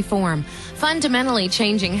prison reform, fundamentally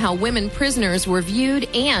changing how women prisoners were viewed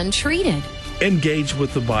and treated. Engage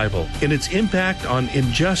with the Bible in its impact on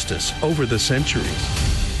injustice over the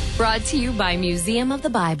centuries. Brought to you by Museum of the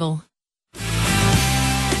Bible.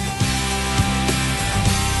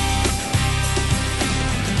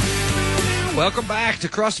 Welcome back to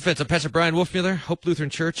Cross Defense. I'm Pastor Brian Wolfmueller, Hope Lutheran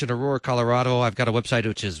Church in Aurora, Colorado. I've got a website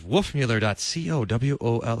which is wolfmueller.co,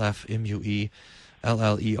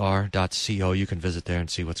 wolfmueller.co. You can visit there and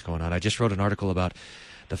see what's going on. I just wrote an article about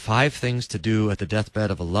the 5 things to do at the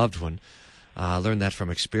deathbed of a loved one. I learned that from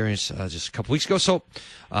experience just a couple weeks ago. So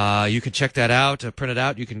you can check that out, print it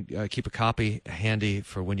out. You can keep a copy handy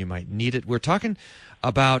for when you might need it. We're talking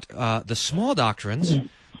about the small doctrines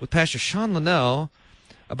with Pastor Sean Linnell,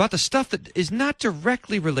 about the stuff that is not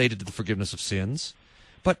directly related to the forgiveness of sins,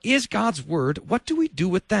 but is God's Word. What do we do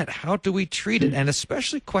with that? How do we treat it? And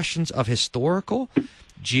especially questions of historical,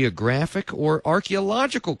 geographic, or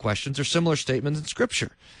archaeological questions or similar statements in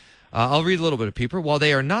Scripture. I'll read a little bit of Pieper. While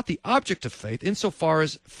they are not the object of faith, insofar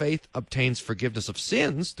as faith obtains forgiveness of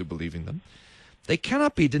sins through believing them, they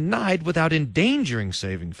cannot be denied without endangering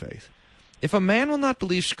saving faith. If a man will not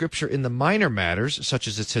believe Scripture in the minor matters, such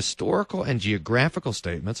as its historical and geographical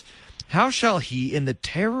statements, how shall he, in the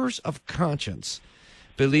terrors of conscience,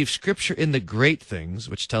 believe Scripture in the great things,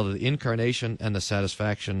 which tell of the incarnation and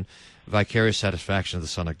the vicarious satisfaction of the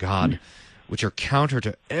Son of God, which are counter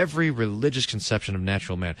to every religious conception of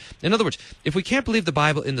natural man? In other words, if we can't believe the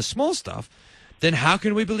Bible in the small stuff, then how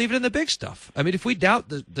can we believe it in the big stuff? I mean, if we doubt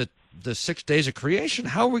the 6 days of creation,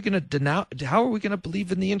 how are we going to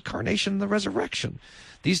believe in the incarnation and the resurrection?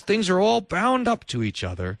 These things are all bound up to each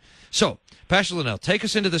other. So, Pastor Linnell, take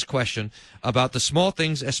us into this question about the small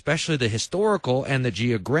things, especially the historical and the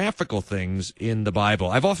geographical things in the Bible.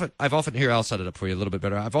 I've often here, I'll set it up for you a little bit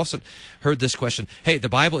better. I've also heard this question: hey, the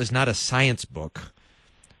Bible is not a science book.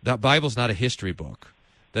 The Bible's not a history book.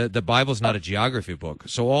 The Bible's not a geography book.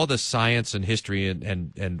 So all the science and history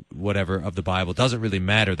and whatever of the Bible doesn't really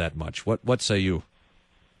matter that much. What say you?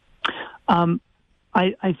 I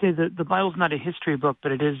say that the Bible's not a history book,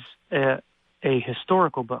 but it is a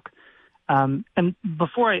historical book. And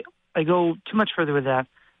before I go too much further with that,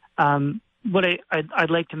 I'd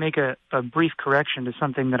like to make a brief correction to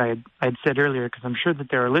something that I'd said earlier, because I'm sure that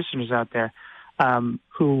there are listeners out there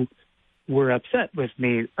who were upset with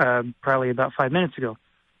me probably about 5 minutes ago.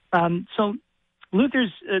 So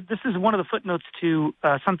Luther's, this is one of the footnotes to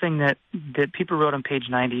something that Pieper wrote on page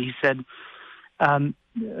 90. He said,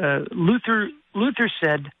 Luther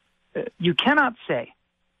said, you cannot say,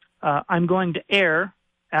 I'm going to err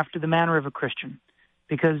after the manner of a Christian,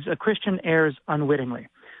 because a Christian errs unwittingly.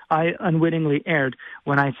 I unwittingly erred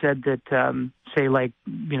when I said that, say, like,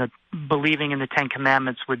 believing in the Ten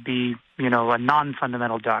Commandments would be, a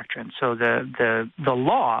non-fundamental doctrine. So the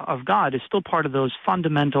law of God is still part of those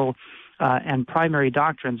fundamental and primary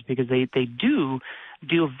doctrines, because they do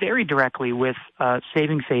deal very directly with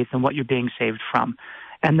saving faith and what you're being saved from.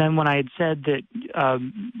 And then when I had said that,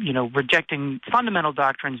 rejecting fundamental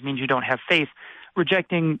doctrines means you don't have faith,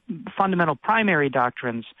 rejecting fundamental primary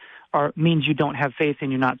doctrines means you don't have faith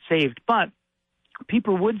and you're not saved. But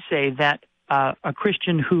people would say that a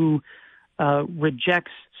Christian who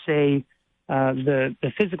rejects, say, the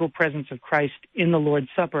physical presence of Christ in the Lord's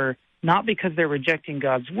Supper, not because they're rejecting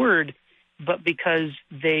God's word, but because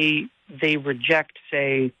they reject,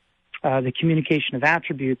 say, the communication of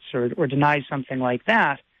attributes or deny something like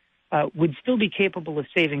that, would still be capable of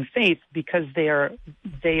saving faith, because they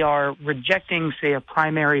are rejecting, say, a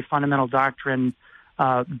primary fundamental doctrine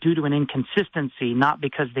due to an inconsistency, not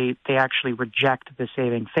because they actually reject the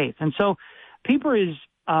saving faith. And so Pieper is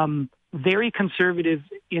very conservative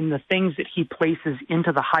in the things that he places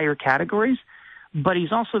into the higher categories, but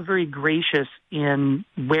he's also very gracious in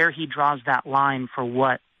where he draws that line for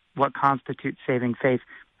what constitutes saving faith.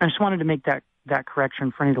 I just wanted to make that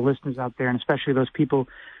correction for any of the listeners out there, and especially those people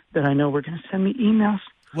that I know were going to send me emails.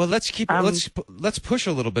 Well, let's push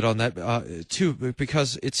a little bit on that too,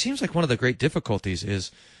 because it seems like one of the great difficulties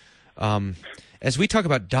is, as we talk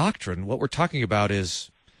about doctrine, what we're talking about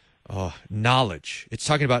is knowledge. It's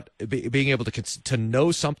talking about being able to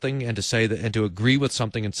know something and to say that, and to agree with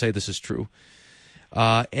something and say this is true.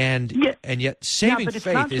 And yet saving but it's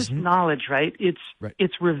faith not just is knowledge, right?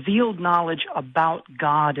 It's revealed knowledge about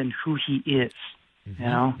God and who He is.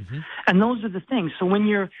 And those are the things. So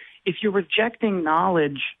if you're rejecting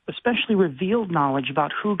knowledge, especially revealed knowledge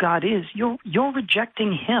about who God is, you're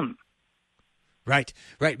rejecting Him. Right,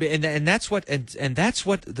 and that's what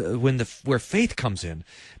where faith comes in,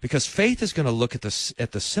 because faith is going to look at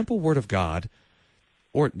the simple Word of God,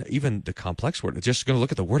 or even the complex Word. It's just going to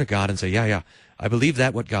look at the Word of God and say, yeah, I believe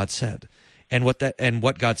that what God said, and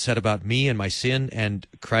what God said about me and my sin and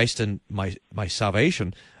Christ and my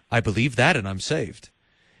salvation. I believe that, and I'm saved.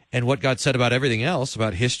 And what God said about everything else,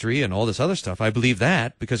 about history and all this other stuff, I believe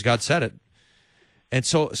that because God said it. And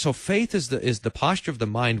so faith is the posture of the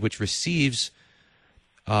mind which receives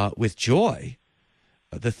with joy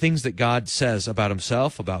the things that God says about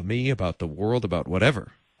Himself, about me, about the world, about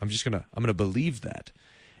whatever. I'm gonna believe that.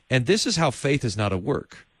 And this is how faith is not a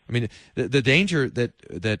work. I mean, the danger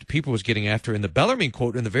that people was getting after in the Bellarmine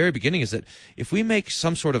quote in the very beginning is that if we make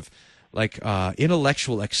some sort of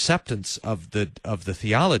intellectual acceptance of the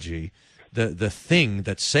theology, the thing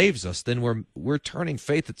that saves us, then we're turning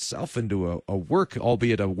faith itself into a work,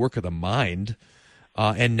 albeit a work of the mind.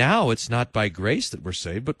 And now it's not by grace that we're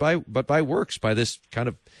saved, but by works, by this kind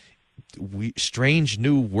of strange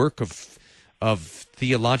new work of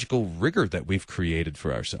theological rigor that we've created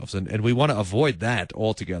for ourselves, and we want to avoid that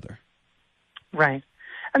altogether. Right.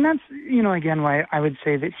 And that's, again, why I would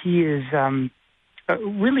say that he is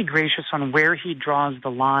really gracious on where he draws the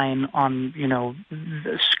line on,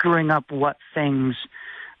 screwing up what things,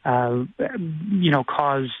 cause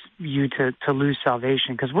you to lose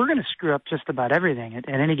salvation. Because we're going to screw up just about everything at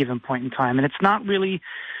any given point in time. And it's not really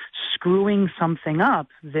screwing something up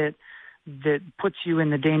that puts you in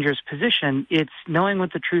the dangerous position. It's knowing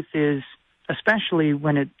what the truth is, especially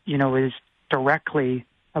when it, is directly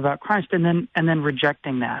about Christ, and then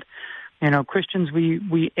rejecting that. Christians,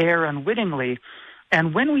 we err unwittingly,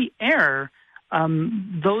 and when we err,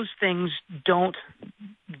 those things don't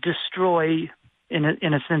destroy, in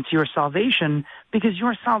a sense, your salvation, because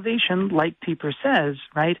your salvation, like Pieper says,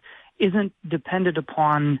 right, isn't dependent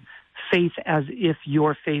upon faith as if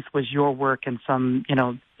your faith was your work and some,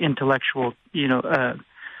 intellectual,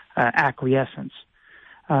 acquiescence.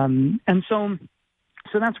 And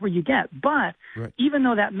so that's where you get. But right. Even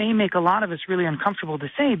though that may make a lot of us really uncomfortable to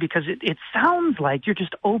say, because it sounds like you're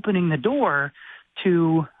just opening the door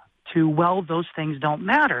to well, those things don't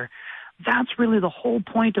matter. That's really the whole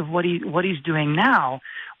point of what he's doing now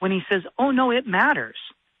when he says, oh, no, it matters.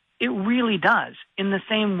 It really does. In the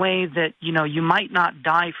same way that, you might not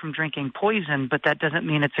die from drinking poison, but that doesn't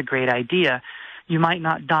mean it's a great idea. You might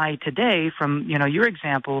not die today from, your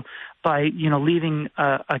example, by, leaving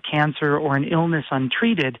a cancer or an illness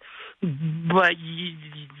untreated, but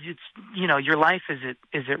it's, your life is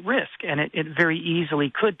at risk, and it very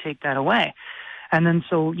easily could take that away. And then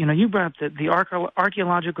so, you brought up the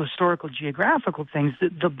archaeological, historical, geographical things,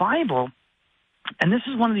 the Bible. And this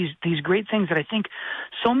is one of these great things that I think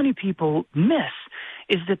so many people miss,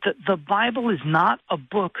 is that the Bible is not a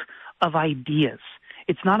book of ideas.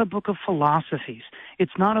 It's not a book of philosophies.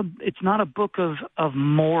 It's not a book of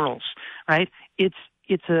morals, right? It's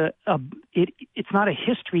not a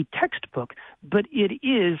history textbook, but it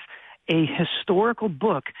is a historical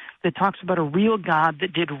book that talks about a real God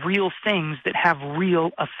that did real things that have real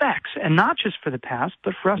effects, and not just for the past,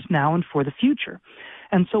 but for us now and for the future.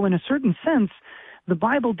 And so in a certain sense, the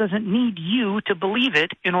Bible doesn't need you to believe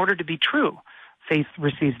it in order to be true. Faith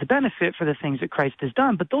receives the benefit for the things that Christ has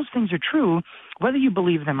done, but those things are true whether you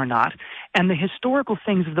believe them or not. And the historical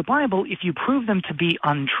things of the Bible, if you prove them to be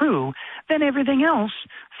untrue, then everything else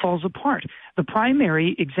falls apart. The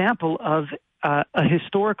primary example of a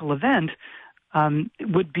historical event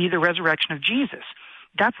would be the resurrection of Jesus.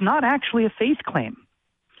 That's not actually a faith claim.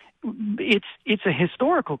 It's a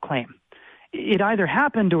historical claim. It either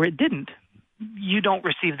happened or it didn't. You don't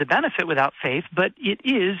receive the benefit without faith, but it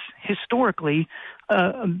is historically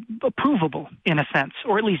provable in a sense,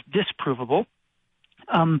 or at least disprovable.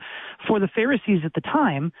 For the Pharisees at the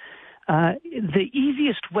time, the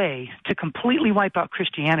easiest way to completely wipe out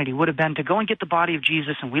Christianity would have been to go and get the body of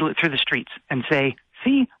Jesus and wheel it through the streets and say,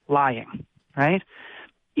 see, lying, right?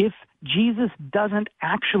 If Jesus doesn't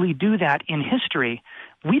actually do that in history,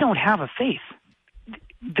 we don't have a faith.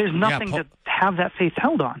 There's nothing to have that faith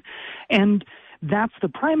held on. And that's the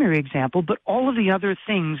primary example, but all of the other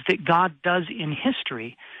things that God does in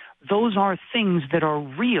history, those are things that are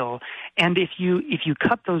real. And if you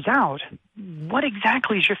cut those out, what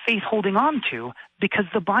exactly is your faith holding on to? Because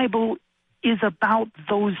the Bible is about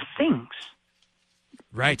those things.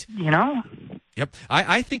 Right. Yep.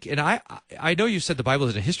 I think, and I know you said the Bible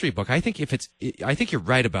is a history book. I think I think you're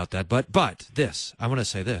right about that. But I want to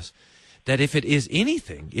say this, that if it is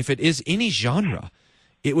anything, if it is any genre,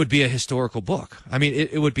 it would be a historical book. I mean,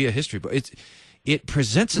 it would be a history book. It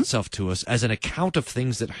presents itself to us as an account of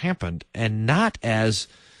things that happened, and not as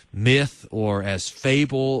myth or as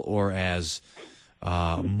fable or as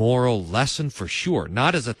moral lesson, for sure.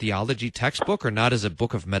 Not as a theology textbook or not as a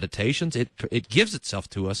book of meditations. It gives itself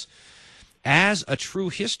to us as a true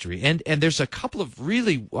history. And there's a couple of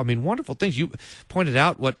really, wonderful things. You pointed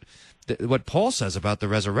out what Paul says about the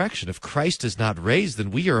resurrection. If Christ is not raised, then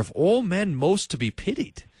we are of all men most to be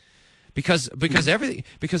pitied. Because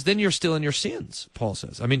then you're still in your sins, Paul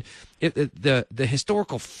says. I mean, the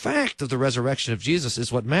historical fact of the resurrection of Jesus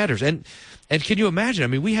is what matters. And can you imagine? I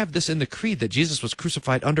mean, we have this in the creed that Jesus was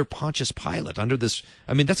crucified under Pontius Pilate, under this.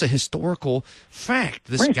 I mean, that's a historical fact.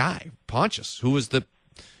 This guy, Pontius, who was the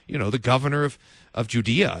governor of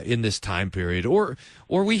Judea in this time period, or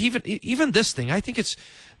we even this thing. I think it's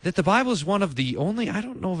that the Bible is one of the only, I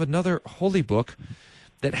don't know of another holy book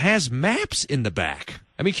that has maps in the back.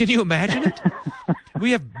 I mean, can you imagine it?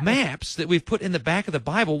 We have maps that we've put in the back of the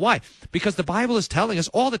Bible. Why? Because the Bible is telling us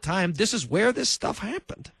all the time, this is where this stuff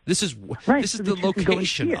happened. This is the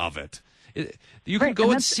location of it. You can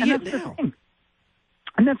go and see it now.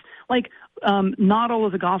 And that's like, not all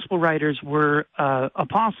of the gospel writers were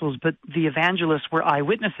apostles, but the evangelists were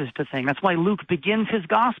eyewitnesses to things. That's why Luke begins his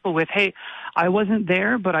gospel with, hey, I wasn't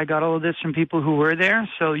there, but I got all of this from people who were there,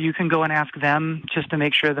 so you can go and ask them just to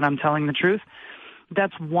make sure that I'm telling the truth.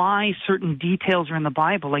 That's why certain details are in the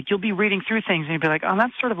Bible. Like, you'll be reading through things and you'll be like, oh,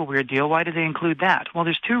 that's sort of a weird deal. Why did they include that? Well,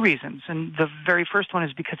 there's two reasons. And the very first one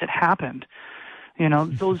is because it happened. You know,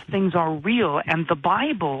 those things are real. And the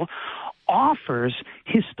Bible offers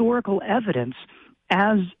historical evidence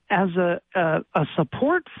as a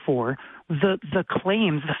support for the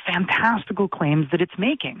claims, the fantastical claims that it's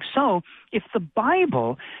making. So if the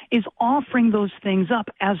Bible is offering those things up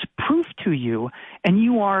as proof to you and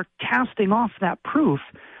you are casting off that proof,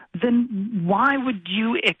 then why would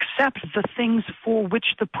you accept the things for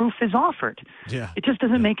which the proof is offered? Yeah. It just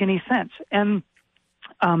doesn't make any sense. And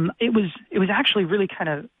it was actually really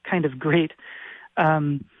kind of great.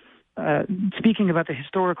 Speaking about the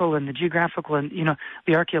historical and the geographical and, you know,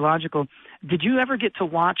 the archaeological, did you ever get to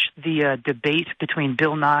watch the debate between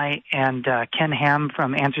Bill Nye and Ken Ham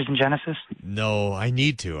from Answers in Genesis? No, I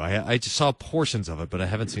need to. I just saw portions of it, but I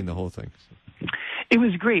haven't seen the whole thing. It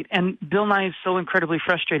was great, and Bill Nye is so incredibly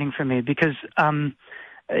frustrating for me because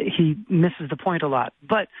he misses the point a lot.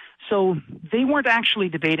 But so they weren't actually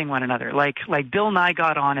debating one another. Like Bill Nye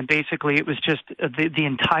got on, and basically it was just the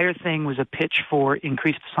entire thing was a pitch for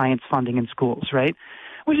increased science funding in schools, right?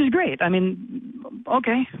 Which is great. I mean,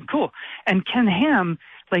 okay, cool. And Ken Ham,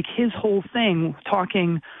 like his whole thing,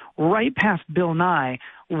 talking right past Bill Nye,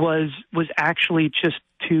 was actually just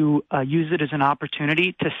to use it as an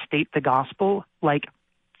opportunity to state the gospel like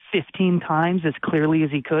 15 times as clearly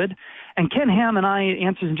as he could. And Ken Ham and I,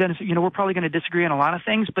 Answers in Genesis, you know, we're probably going to disagree on a lot of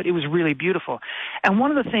things, but it was really beautiful. And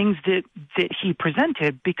one of the things that he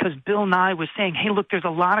presented, because Bill Nye was saying, hey, look, there's a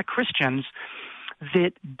lot of Christians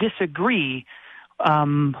that disagree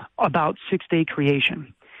about six-day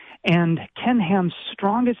creation. And Ken Ham's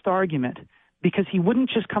strongest argument, because he wouldn't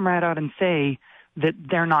just come right out and say that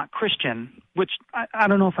they're not Christian, which I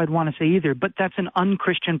don't know if I'd want to say either, but that's an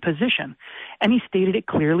unchristian position. And he stated it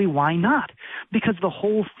clearly, why not? Because the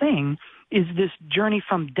whole thing is this journey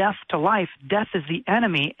from death to life. Death is the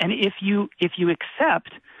enemy, and if you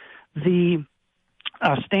accept the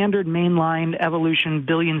standard mainline evolution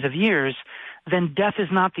billions of years, then death is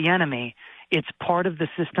not the enemy. It's part of the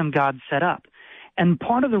system God set up. And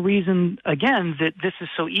part of the reason, again, that this is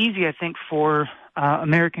so easy, I think, for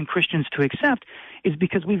American Christians to accept is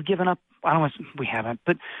because we've given up. I don't want to, we haven't,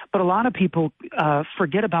 but a lot of people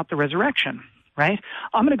forget about the resurrection, right?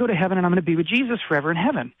 I'm going to go to heaven and I'm going to be with Jesus forever in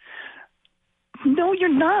heaven. No, you're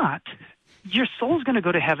not. Your soul's going to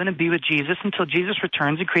go to heaven and be with Jesus until Jesus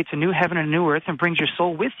returns and creates a new heaven and a new earth and brings your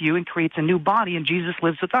soul with you and creates a new body, and Jesus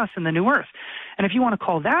lives with us in the new earth. And if you want to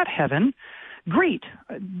call that heaven, great.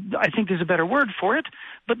 I think there's a better word for it,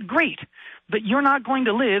 but great. But you're not going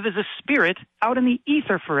to live as a spirit out in the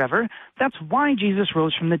ether forever. That's why Jesus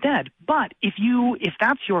rose from the dead. But if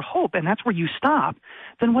that's your hope and that's where you stop,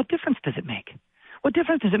 then what difference does it make? What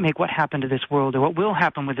difference does it make what happened to this world or what will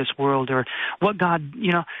happen with this world or what God,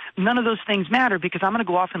 none of those things matter because I'm going to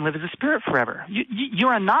go off and live as a spirit forever.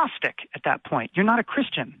 You're a Gnostic at that point. You're not a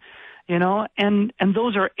Christian. And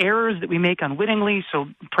those are errors that we make unwittingly, so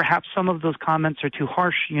perhaps some of those comments are too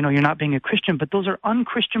harsh, you're not being a Christian, but those are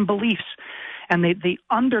unchristian beliefs, and they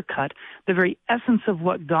undercut the very essence of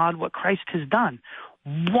what Christ has done.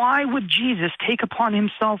 Why would Jesus take upon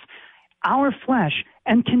himself our flesh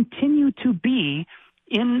and continue to be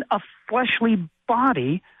in a fleshly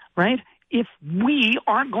body, right, if we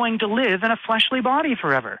aren't going to live in a fleshly body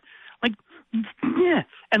forever? Yeah.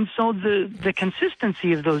 And so the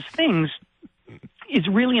consistency of those things is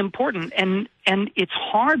really important, and it's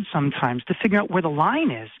hard sometimes to figure out where the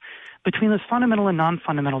line is between those fundamental and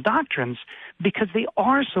non-fundamental doctrines because they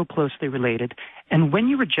are so closely related. And when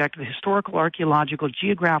you reject the historical, archaeological,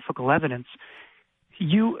 geographical evidence,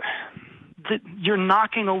 you're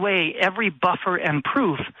knocking away every buffer and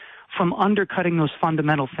proof from undercutting those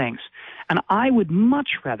fundamental things. And I would much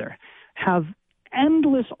rather have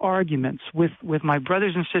endless arguments with my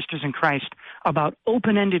brothers and sisters in Christ about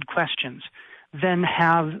open-ended questions than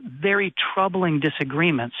have very troubling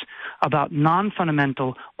disagreements about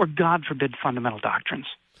non-fundamental or, God forbid, fundamental doctrines.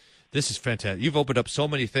 This is fantastic. You've opened up so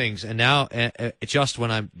many things, and now just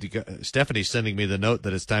when Stephanie's sending me the note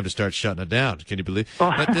that it's time to start shutting it down. Can you believe?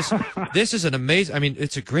 But this is an amazing. I mean,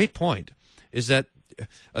 it's a great point. Is that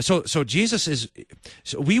so Jesus is?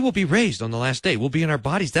 So we will be raised on the last day. We'll be in our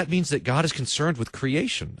bodies. That means that God is concerned with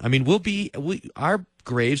creation. I mean, our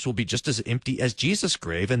graves will be just as empty as Jesus'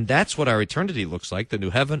 grave, and that's what our eternity looks like, the new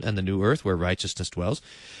heaven and the new earth where righteousness dwells.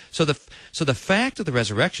 So the fact of the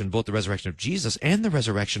resurrection, both the resurrection of Jesus and the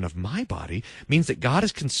resurrection of my body, means that God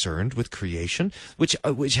is concerned with creation, which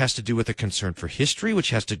has to do with a concern for history, which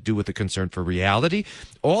has to do with a concern for reality.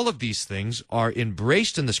 All of these things are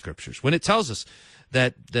embraced in the Scriptures. When it tells us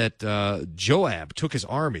that Joab took his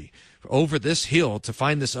army over this hill to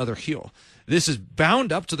find this other hill, this is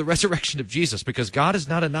bound up to the resurrection of Jesus, because God is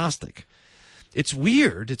not a Gnostic. It's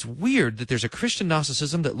weird that there's a Christian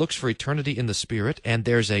Gnosticism that looks for eternity in the Spirit, and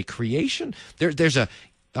there's a creation. There's a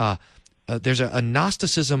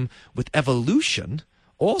Gnosticism with evolution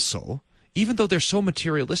also. Even though they're so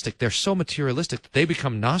materialistic that they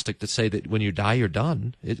become Gnostic, to say that when you die, you're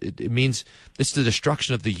done. It means it's the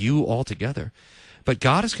destruction of the you altogether. But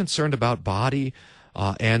God is concerned about body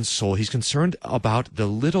and soul. He's concerned about the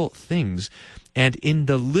little things. And in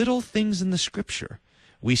the little things in the Scripture,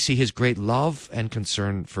 we see his great love and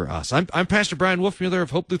concern for us. I'm Pastor Brian Wolfmueller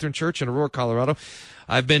of Hope Lutheran Church in Aurora, Colorado.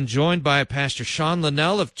 I've been joined by Pastor Sean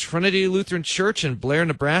Linnell of Trinity Lutheran Church in Blair,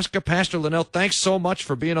 Nebraska. Pastor Linnell, thanks so much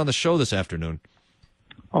for being on the show this afternoon.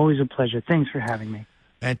 Always a pleasure. Thanks for having me.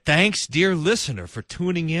 And thanks, dear listener, for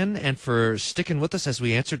tuning in and for sticking with us as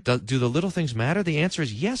we answer, do the little things matter? The answer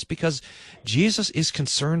is yes, because Jesus is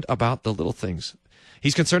concerned about the little things.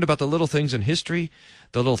 He's concerned about the little things in history,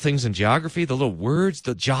 the little things in geography, the little words,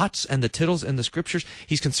 the jots and the tittles in the Scriptures.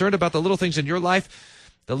 He's concerned about the little things in your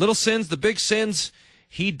life, the little sins, the big sins.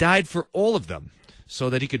 He died for all of them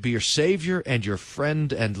so that he could be your Savior and your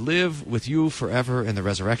friend and live with you forever in the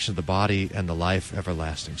resurrection of the body and the life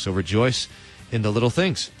everlasting. So rejoice in the little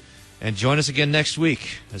things. And join us again next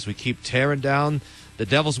week as we keep tearing down the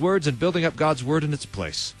devil's words and building up God's word in its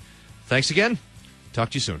place. Thanks again. Talk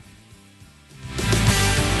to you soon.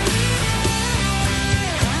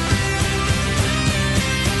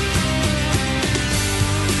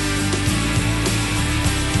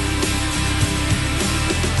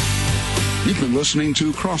 You've been listening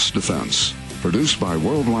to Cross Defense, produced by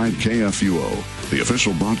Worldwide KFUO, the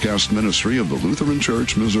official broadcast ministry of the Lutheran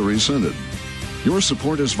Church Missouri Synod. Your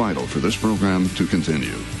support is vital for this program to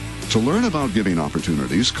continue. To learn about giving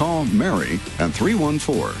opportunities, call Mary at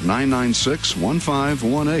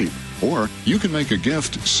 314-996-1518. Or you can make a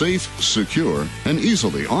gift safe, secure, and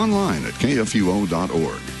easily online at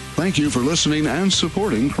kfuo.org. Thank you for listening and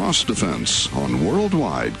supporting Cross Defense on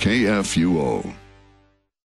Worldwide KFUO.